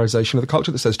Tinderization of the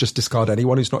culture that says just discard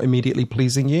anyone who's not immediately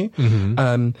pleasing you. Mm-hmm.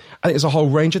 I think there's a whole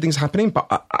range of things happening,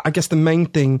 but I guess the main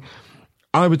thing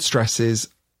I would stress is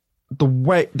the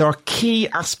way there are key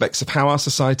aspects of how our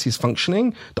society is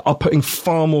functioning that are putting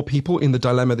far more people in the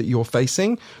dilemma that you're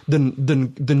facing than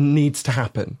needs to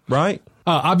happen, right?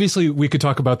 Obviously, we could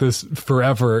talk about this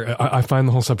forever. I find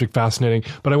the whole subject fascinating,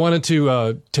 but I wanted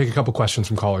to take a couple questions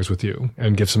from callers with you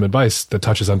and give some advice that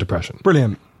touches on depression.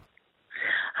 Brilliant.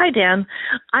 Hi, Dan.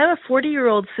 I'm a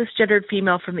 40-year-old cisgendered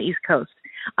female from the East Coast.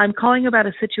 I'm calling about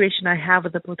a situation I have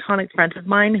with a platonic friend of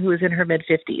mine who is in her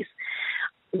mid-50s.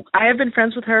 I have been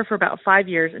friends with her for about 5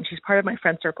 years, and she's part of my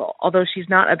friend circle, although she's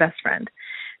not a best friend.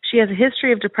 She has a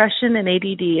history of depression and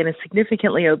ADD and is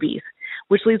significantly obese,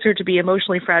 which leads her to be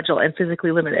emotionally fragile and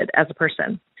physically limited as a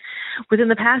person. Within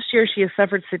the past year, she has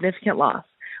suffered significant loss,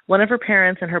 one of her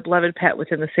parents and her beloved pet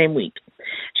within the same week.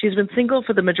 She's been single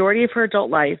for the majority of her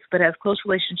adult life, but has close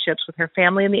relationships with her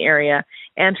family in the area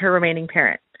and her remaining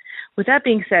parent. With that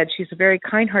being said, she's a very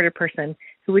kind-hearted person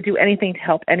who would do anything to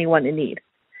help anyone in need.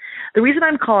 The reason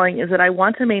I'm calling is that I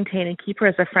want to maintain and keep her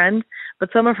as a friend, but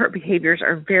some of her behaviors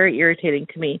are very irritating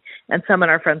to me and some in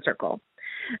our friend circle.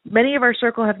 Many of our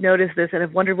circle have noticed this and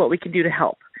have wondered what we can do to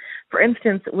help. For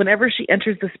instance, whenever she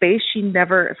enters the space, she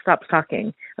never stops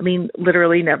talking. I mean,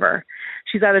 literally never.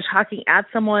 She's either talking at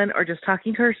someone or just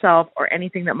talking to herself or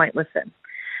anything that might listen.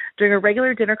 During a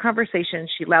regular dinner conversation,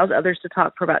 she allows others to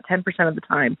talk for about 10% of the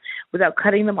time without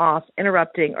cutting them off,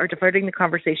 interrupting, or diverting the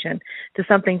conversation to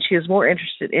something she is more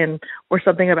interested in or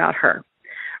something about her.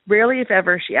 Rarely, if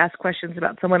ever, she asks questions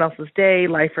about someone else's day,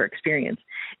 life, or experience.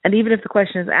 And even if the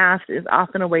question is asked, it is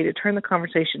often a way to turn the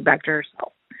conversation back to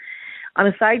herself. On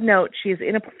a side note, she is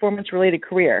in a performance-related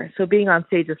career, so being on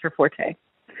stage is her forte.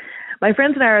 My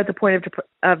friends and I are at the point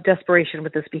of desperation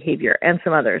with this behavior and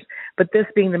some others, but this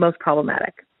being the most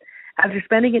problematic. After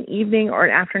spending an evening or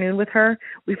an afternoon with her,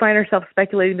 we find ourselves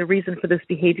speculating the reason for this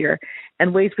behavior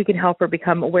and ways we can help her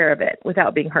become aware of it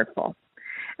without being hurtful.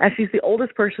 As she's the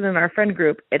oldest person in our friend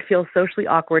group, it feels socially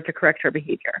awkward to correct her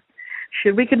behavior.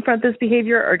 Should we confront this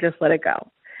behavior or just let it go?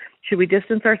 Should we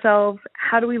distance ourselves?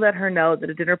 How do we let her know that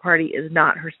a dinner party is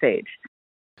not her stage?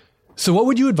 So what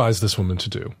would you advise this woman to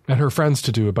do and her friends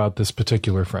to do about this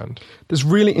particular friend? There's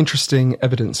really interesting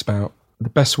evidence about the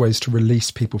best ways to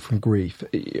release people from grief.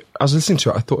 I was listening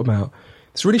to it, I thought about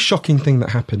this really shocking thing that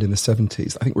happened in the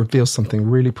 70s that I think reveals something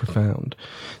really profound.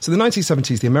 So in the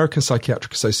 1970s, the American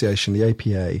Psychiatric Association, the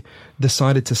APA,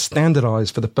 decided to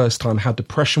standardize for the first time how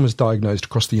depression was diagnosed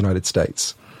across the United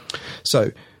States.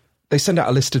 So they send out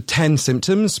a list of 10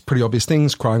 symptoms, pretty obvious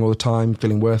things, crying all the time,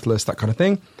 feeling worthless, that kind of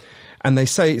thing. And they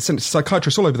say, send it to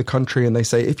psychiatrists all over the country, and they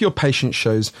say, if your patient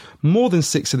shows more than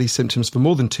 6 of these symptoms for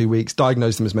more than 2 weeks,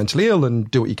 diagnose them as mentally ill and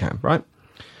do what you can, right?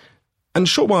 And a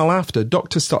short while after,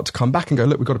 doctors start to come back and go,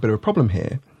 look, we've got a bit of a problem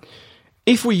here.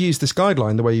 If we use this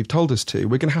guideline the way you've told us to,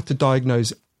 we're going to have to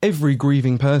diagnose every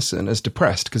grieving person as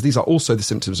depressed, because these are also the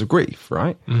symptoms of grief,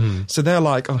 right? Mm-hmm. So they're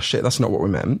like, oh shit, that's not what we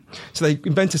meant. So they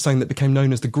invented something that became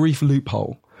known as the grief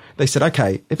loophole. They said,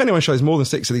 okay, if anyone shows more than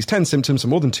 6 of these 10 symptoms for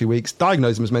more than 2 weeks,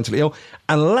 diagnose them as mentally ill,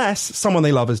 unless someone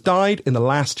they love has died in the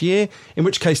last year, in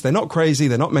which case they're not crazy,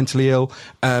 they're not mentally ill,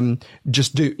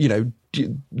 just do,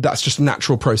 that's just a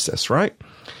natural process, right?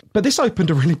 But this opened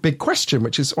a really big question,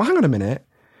 which is, well, hang on a minute.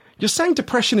 You're saying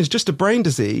depression is just a brain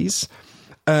disease,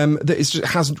 that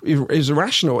is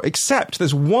irrational, except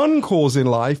there's one cause in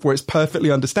life where it's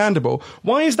perfectly understandable.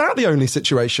 Why is that the only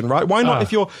situation, right? Why not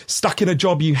if you're stuck in a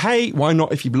job you hate? Why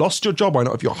not if you've lost your job? Why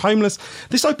not if you're homeless?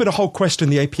 This opened a whole question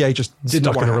the APA just did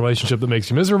not want to have. Stuck in a relationship that makes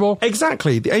you miserable?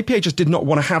 Exactly. The APA just did not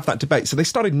want to have that debate. So they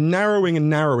started narrowing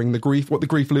the grief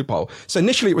loophole. So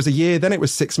initially it was a year, then it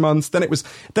was 6 months, then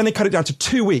they cut it down to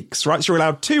 2 weeks, right? So you're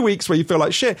allowed 2 weeks where you feel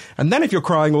like shit. And then if you're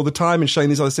crying all the time and showing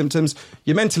these other symptoms,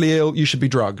 you're mentally ill, you should be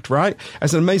drugged, right?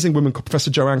 As an amazing woman called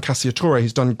Professor Johann Hari,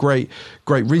 who's done great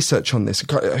research on this,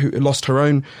 who lost her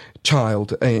own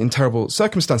child in terrible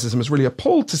circumstances and was really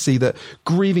appalled to see that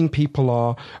grieving people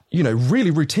are,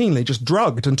 really routinely just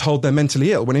drugged and told they're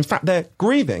mentally ill when in fact they're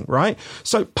grieving, right?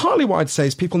 So partly what I'd say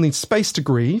is people need space to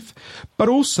grieve, but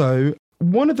also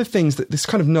one of the things that this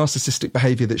kind of narcissistic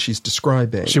behavior that she's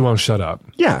describing... She won't shut up.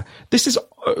 Yeah. This is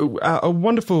a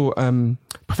wonderful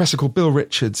professor called Bill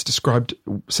Richards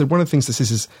said one of the things this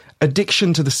is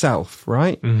addiction to the self,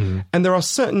 right? Mm-hmm. And there are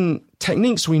certain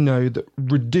techniques we know that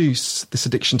reduce this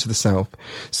addiction to the self.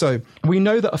 So we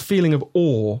know that a feeling of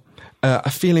awe,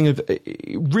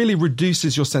 it really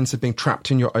reduces your sense of being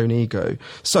trapped in your own ego.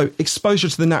 So exposure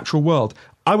to the natural world.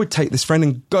 I would take this friend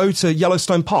and go to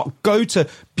Yellowstone Park, go to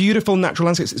beautiful natural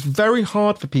landscapes. It's very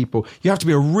hard for people. You have to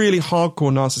be a really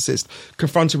hardcore narcissist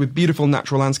confronted with beautiful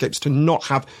natural landscapes to not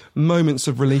have moments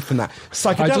of relief in that.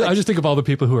 I just think of all the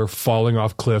people who are falling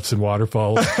off cliffs and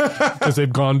waterfalls because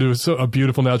they've gone to a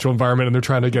beautiful natural environment and they're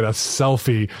trying to get a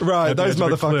selfie. Right, those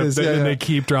motherfuckers. And they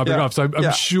keep dropping off. So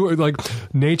I'm sure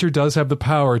nature does have the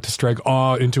power to strike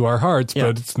awe into our hearts,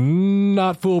 but it's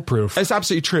not foolproof. It's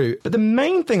absolutely true. But the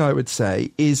main thing I would say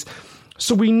is,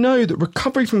 so we know that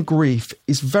recovery from grief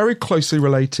is very closely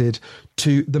related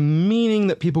to the meaning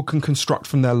that people can construct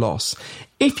from their loss.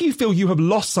 If you feel you have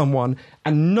lost someone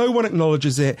and no one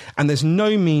acknowledges it and there's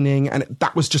no meaning and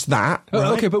that was just that.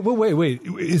 Right? Okay, but wait.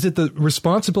 Is it the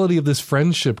responsibility of this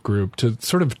friendship group to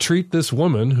sort of treat this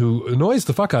woman who annoys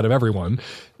the fuck out of everyone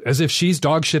as if she's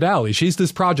dog shit alley? She's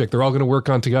this project they're all going to work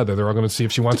on together. They're all going to see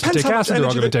if she wants to take acid. They're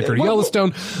all going to take her to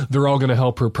Yellowstone. They're all going to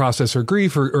help her process her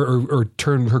grief or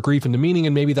turn her grief into meaning,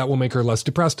 and maybe that will make her less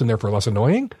depressed and therefore less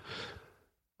annoying.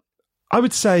 I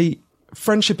would say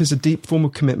friendship is a deep form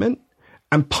of commitment.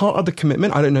 And part of the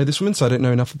commitment, I don't know this woman, so I don't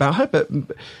know enough about her, but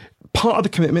part of the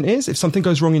commitment is if something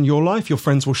goes wrong in your life, your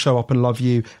friends will show up and love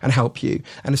you and help you.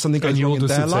 And if something goes wrong in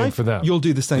their life, you'll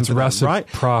do the same for them, right?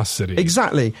 Reciprocity.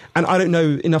 Exactly. And I don't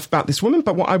know enough about this woman,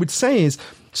 but what I would say is,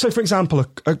 so for example,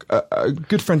 a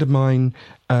good friend of mine,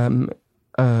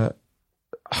 her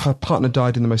partner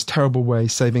died in the most terrible way,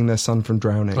 saving their son from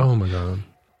drowning. Oh my God.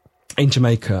 In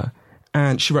Jamaica.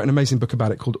 And she wrote an amazing book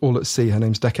about it called All at Sea. Her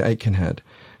name's Decca Aikenhead.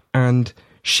 And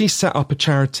she set up a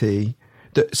charity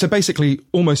that, so basically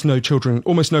almost no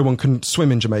one can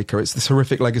swim in Jamaica. It's this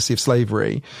horrific legacy of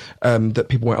slavery, that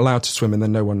people weren't allowed to swim and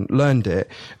then no one learned it.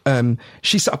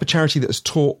 She set up a charity that has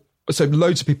taught, so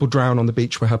loads of people drown on the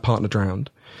beach where her partner drowned.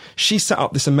 She set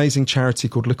up this amazing charity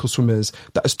called Little Swimmers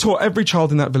that has taught every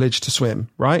child in that village to swim,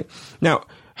 right? Now,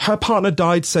 her partner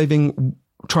died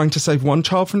trying to save one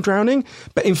child from drowning,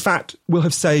 but in fact will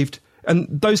have saved, and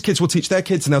those kids will teach their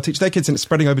kids and they'll teach their kids, and it's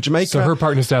spreading over Jamaica. So her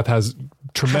partner's death has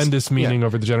tremendous meaning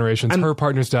over the generations. And her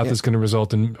partner's death is going to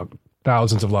result in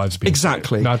thousands of lives being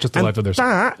saved, not just the life of their son.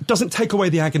 That doesn't take away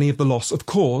the agony of the loss, of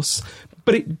course,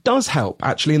 but it does help,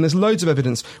 actually, and there's loads of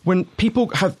evidence. When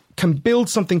people can build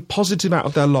something positive out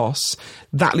of their loss,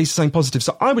 that leads to something positive.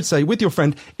 So I would say with your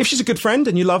friend, if she's a good friend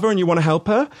and you love her and you want to help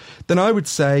her, then I would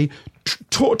say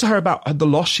talk to her about the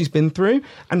loss she's been through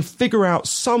and figure out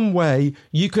some way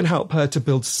you can help her to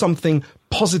build something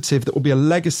positive that will be a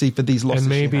legacy for these losses. And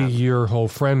maybe your whole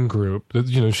friend group,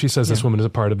 she says this woman is a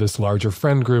part of this larger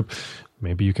friend group.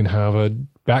 Maybe you can have a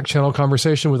back channel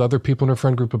conversation with other people in her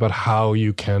friend group about how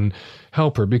you can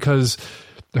help her, because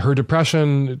her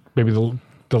depression, maybe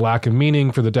the lack of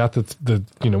meaning for the death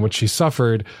what she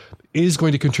suffered, is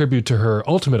going to contribute to her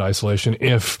ultimate isolation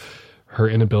if her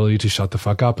inability to shut the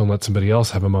fuck up and let somebody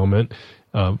else have a moment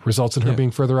results in her being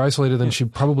further isolated than she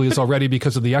probably is already,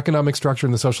 because of the economic structure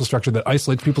and the social structure that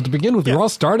isolates people to begin with. We're all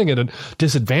starting at a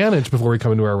disadvantage before we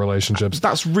come into our relationships.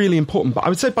 That's really important. But I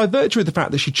would say by virtue of the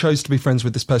fact that she chose to be friends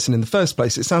with this person in the first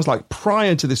place, it sounds like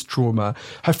prior to this trauma,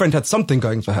 her friend had something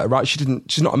going for her, right?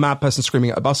 She's not a mad person screaming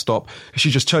at a bus stop.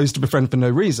 She just chose to befriend for no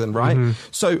reason, right? Mm-hmm.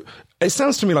 So it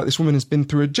sounds to me like this woman has been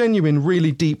through a genuine,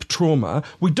 really deep trauma.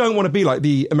 We don't want to be like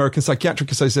the American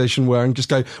Psychiatric Association were and just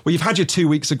go, well, you've had your 2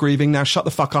 weeks of grieving, now shut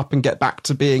the fuck up and get back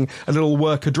to being a little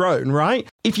worker drone, right?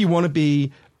 If you want to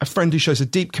be a friend who shows a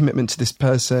deep commitment to this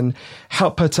person,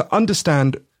 help her to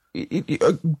understand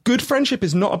good friendship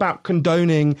is not about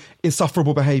condoning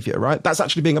insufferable behavior, right? That's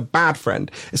actually being a bad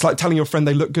friend. It's like telling your friend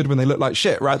they look good when they look like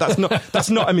shit, right? That's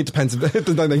not, I mean, it depends if they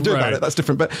do about it. That's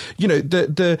different. But, you know,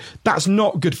 that's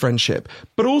not good friendship.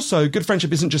 But also, good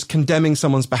friendship isn't just condemning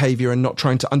someone's behavior and not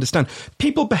trying to understand.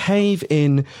 People behave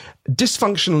in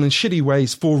dysfunctional and shitty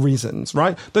ways for reasons,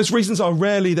 right? Those reasons are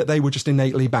rarely that they were just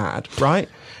innately bad, right?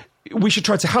 We should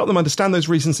try to help them understand those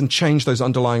reasons and change those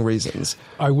underlying reasons.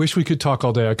 I wish we could talk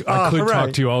all day. I could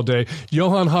talk to you all day.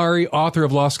 Johann Hari, author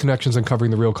of Lost Connections, Uncovering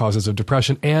the Real Causes of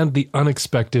Depression and the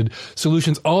Unexpected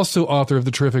Solutions, also author of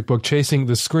the terrific book Chasing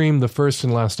the Scream, The First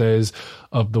and Last Days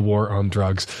of the War on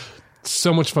Drugs.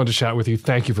 So much fun to chat with you.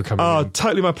 Thank you for coming in.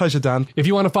 Totally my pleasure, Dan. If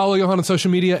you want to follow Johann on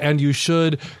social media, and you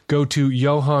should, go to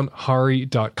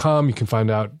johannhari.com. You can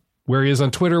find out where he is on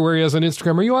Twitter, where he is on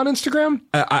Instagram. Are you on Instagram?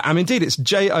 I'm indeed. It's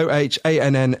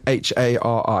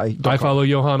JohannHari. I follow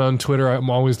Johann on Twitter. I'm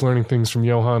always learning things from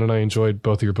Johann, and I enjoyed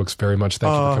both of your books very much.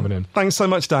 Thank you for coming in. Thanks so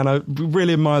much, Dan. I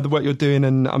really admire the work you're doing,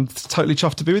 and I'm totally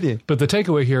chuffed to be with you. But the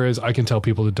takeaway here is I can tell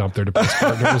people to dump their depressed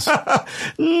partners.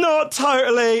 Not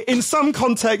totally. In some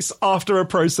contexts, after a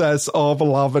process of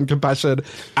love and compassion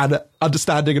and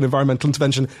understanding and environmental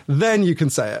intervention, then you can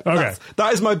say it. Okay.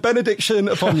 That is my benediction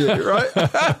upon you, right?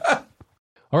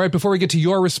 All right, before we get to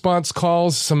your response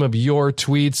calls, some of your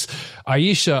tweets.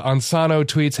 Aisha Ansano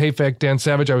tweets, "Hey, Fake Dan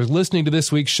Savage, I was listening to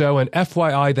this week's show, and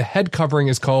FYI, the head covering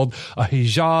is called a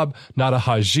hijab, not a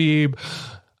hajib.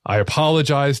 I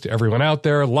apologize to everyone out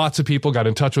there. Lots of people got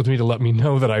in touch with me to let me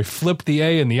know that I flipped the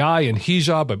A and the I in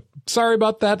hijab. I'm sorry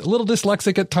about that. A little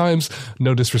dyslexic at times.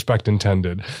 No disrespect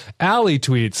intended." Allie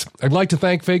tweets, "I'd like to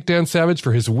thank Fake Dan Savage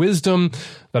for his wisdom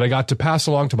that I got to pass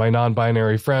along to my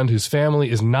non-binary friend whose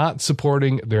family is not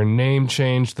supporting their name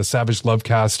change. The Savage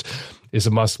Lovecast is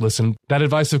a must listen. That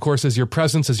advice, of course, is your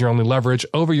presence is your only leverage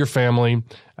over your family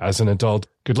as an adult.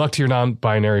 Good luck to your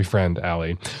non-binary friend,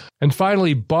 Allie." And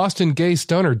finally, Boston Gay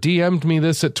Stoner DM'd me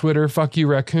this at Twitter. "Fuck you,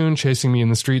 raccoon, chasing me in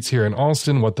the streets here in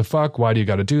Alston. What the fuck? Why do you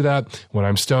got to do that when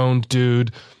I'm stoned,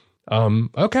 dude?"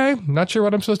 Okay, not sure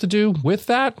what I'm supposed to do with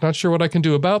that. Not sure what I can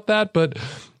do about that, but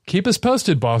keep us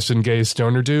posted, Boston Gay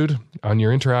Stoner dude, on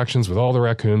your interactions with all the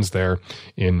raccoons there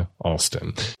in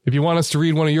Alston. If you want us to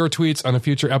read one of your tweets on a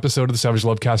future episode of the Savage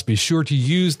Lovecast, be sure to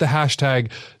use the hashtag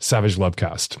Savage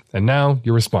Lovecast. And now,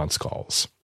 your response calls.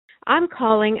 I'm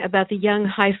calling about the young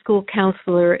high school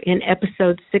counselor in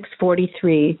episode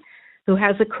 643 who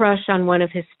has a crush on one of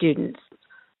his students.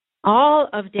 All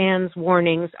of Dan's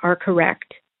warnings are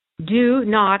correct. Do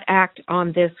not act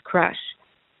on this crush.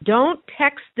 Don't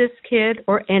text this kid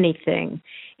or anything.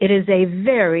 It is a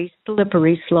very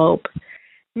slippery slope.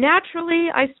 Naturally,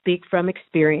 I speak from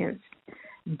experience.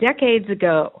 Decades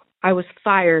ago, I was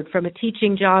fired from a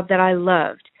teaching job that I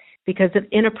loved because of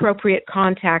inappropriate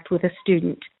contact with a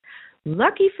student.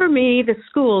 Lucky for me, the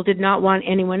school did not want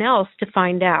anyone else to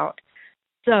find out,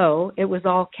 so it was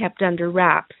all kept under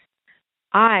wraps.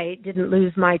 I didn't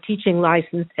lose my teaching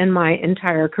license and my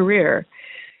entire career,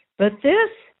 but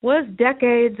this was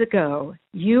decades ago.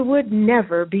 You would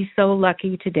never be so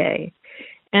lucky today.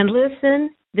 And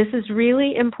listen, this is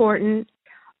really important.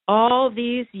 All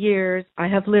these years, I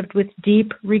have lived with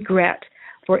deep regret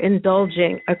for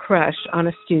indulging a crush on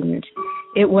a student.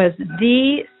 It was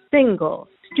the single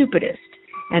stupidest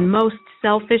and most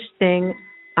selfish thing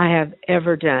I have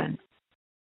ever done.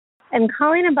 I'm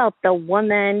calling about the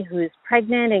woman who's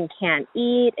pregnant and can't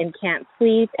eat and can't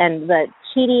sleep, and the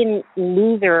cheating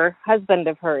loser husband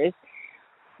of hers.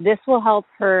 This will help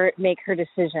her make her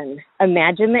decision.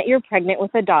 Imagine that you're pregnant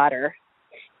with a daughter.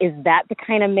 Is that the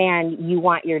kind of man you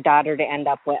want your daughter to end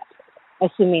up with,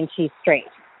 assuming she's straight?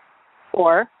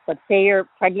 Or let's say you're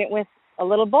pregnant with a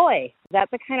little boy. Is that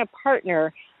the kind of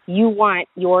partner you want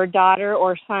your daughter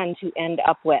or son to end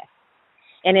up with?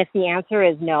 And if the answer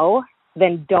is no,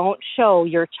 then don't show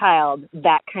your child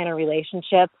that kind of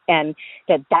relationship and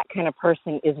that kind of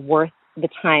person is worth the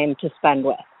time to spend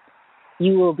with.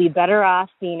 You will be better off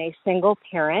being a single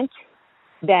parent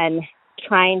than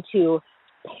trying to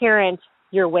parent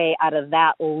your way out of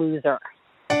that loser.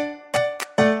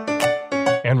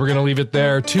 And we're going to leave it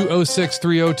there.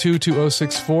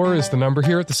 206-302-2064 is the number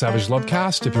here at the Savage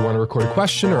Lovecast. If you want to record a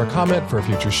question or a comment for a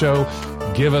future show,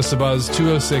 give us a buzz,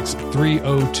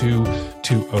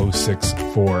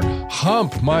 206-302-2064.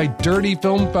 Hump, my dirty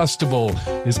film festival,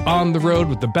 is on the road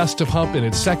with the Best of Hump in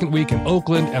its second week in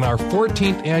Oakland and our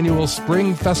 14th annual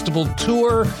Spring Festival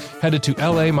Tour, headed to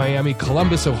LA, Miami,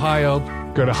 Columbus, Ohio.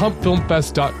 Go to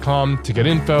humpfilmfest.com to get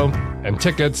info and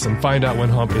tickets and find out when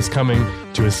Hump is coming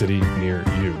to a city near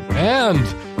you. And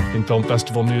In film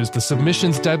festival news, the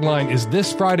submissions deadline is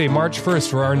this Friday, March 1st,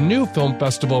 for our new film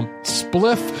festival,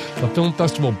 Spliff, a film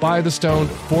festival by the stoned,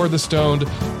 for the stoned.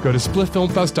 Go to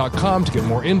spliffilmfest.com to get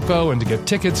more info and to get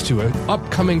tickets to an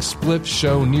upcoming Spliff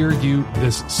show near you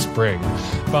this spring.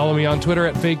 Follow me on Twitter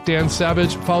at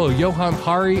FakeDanSavage. Follow Johann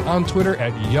Hari on Twitter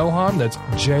at Johann, that's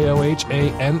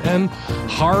Johann,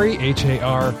 Hari,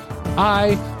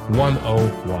 Hari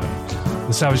 101.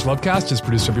 The Savage Lovecast is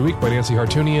produced every week by Nancy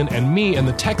Hartunian and me and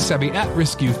the tech-savvy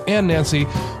at-risk youth and Nancy.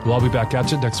 We'll all be back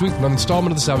at you next week with another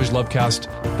installment of the Savage Lovecast.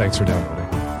 Thanks for downloading.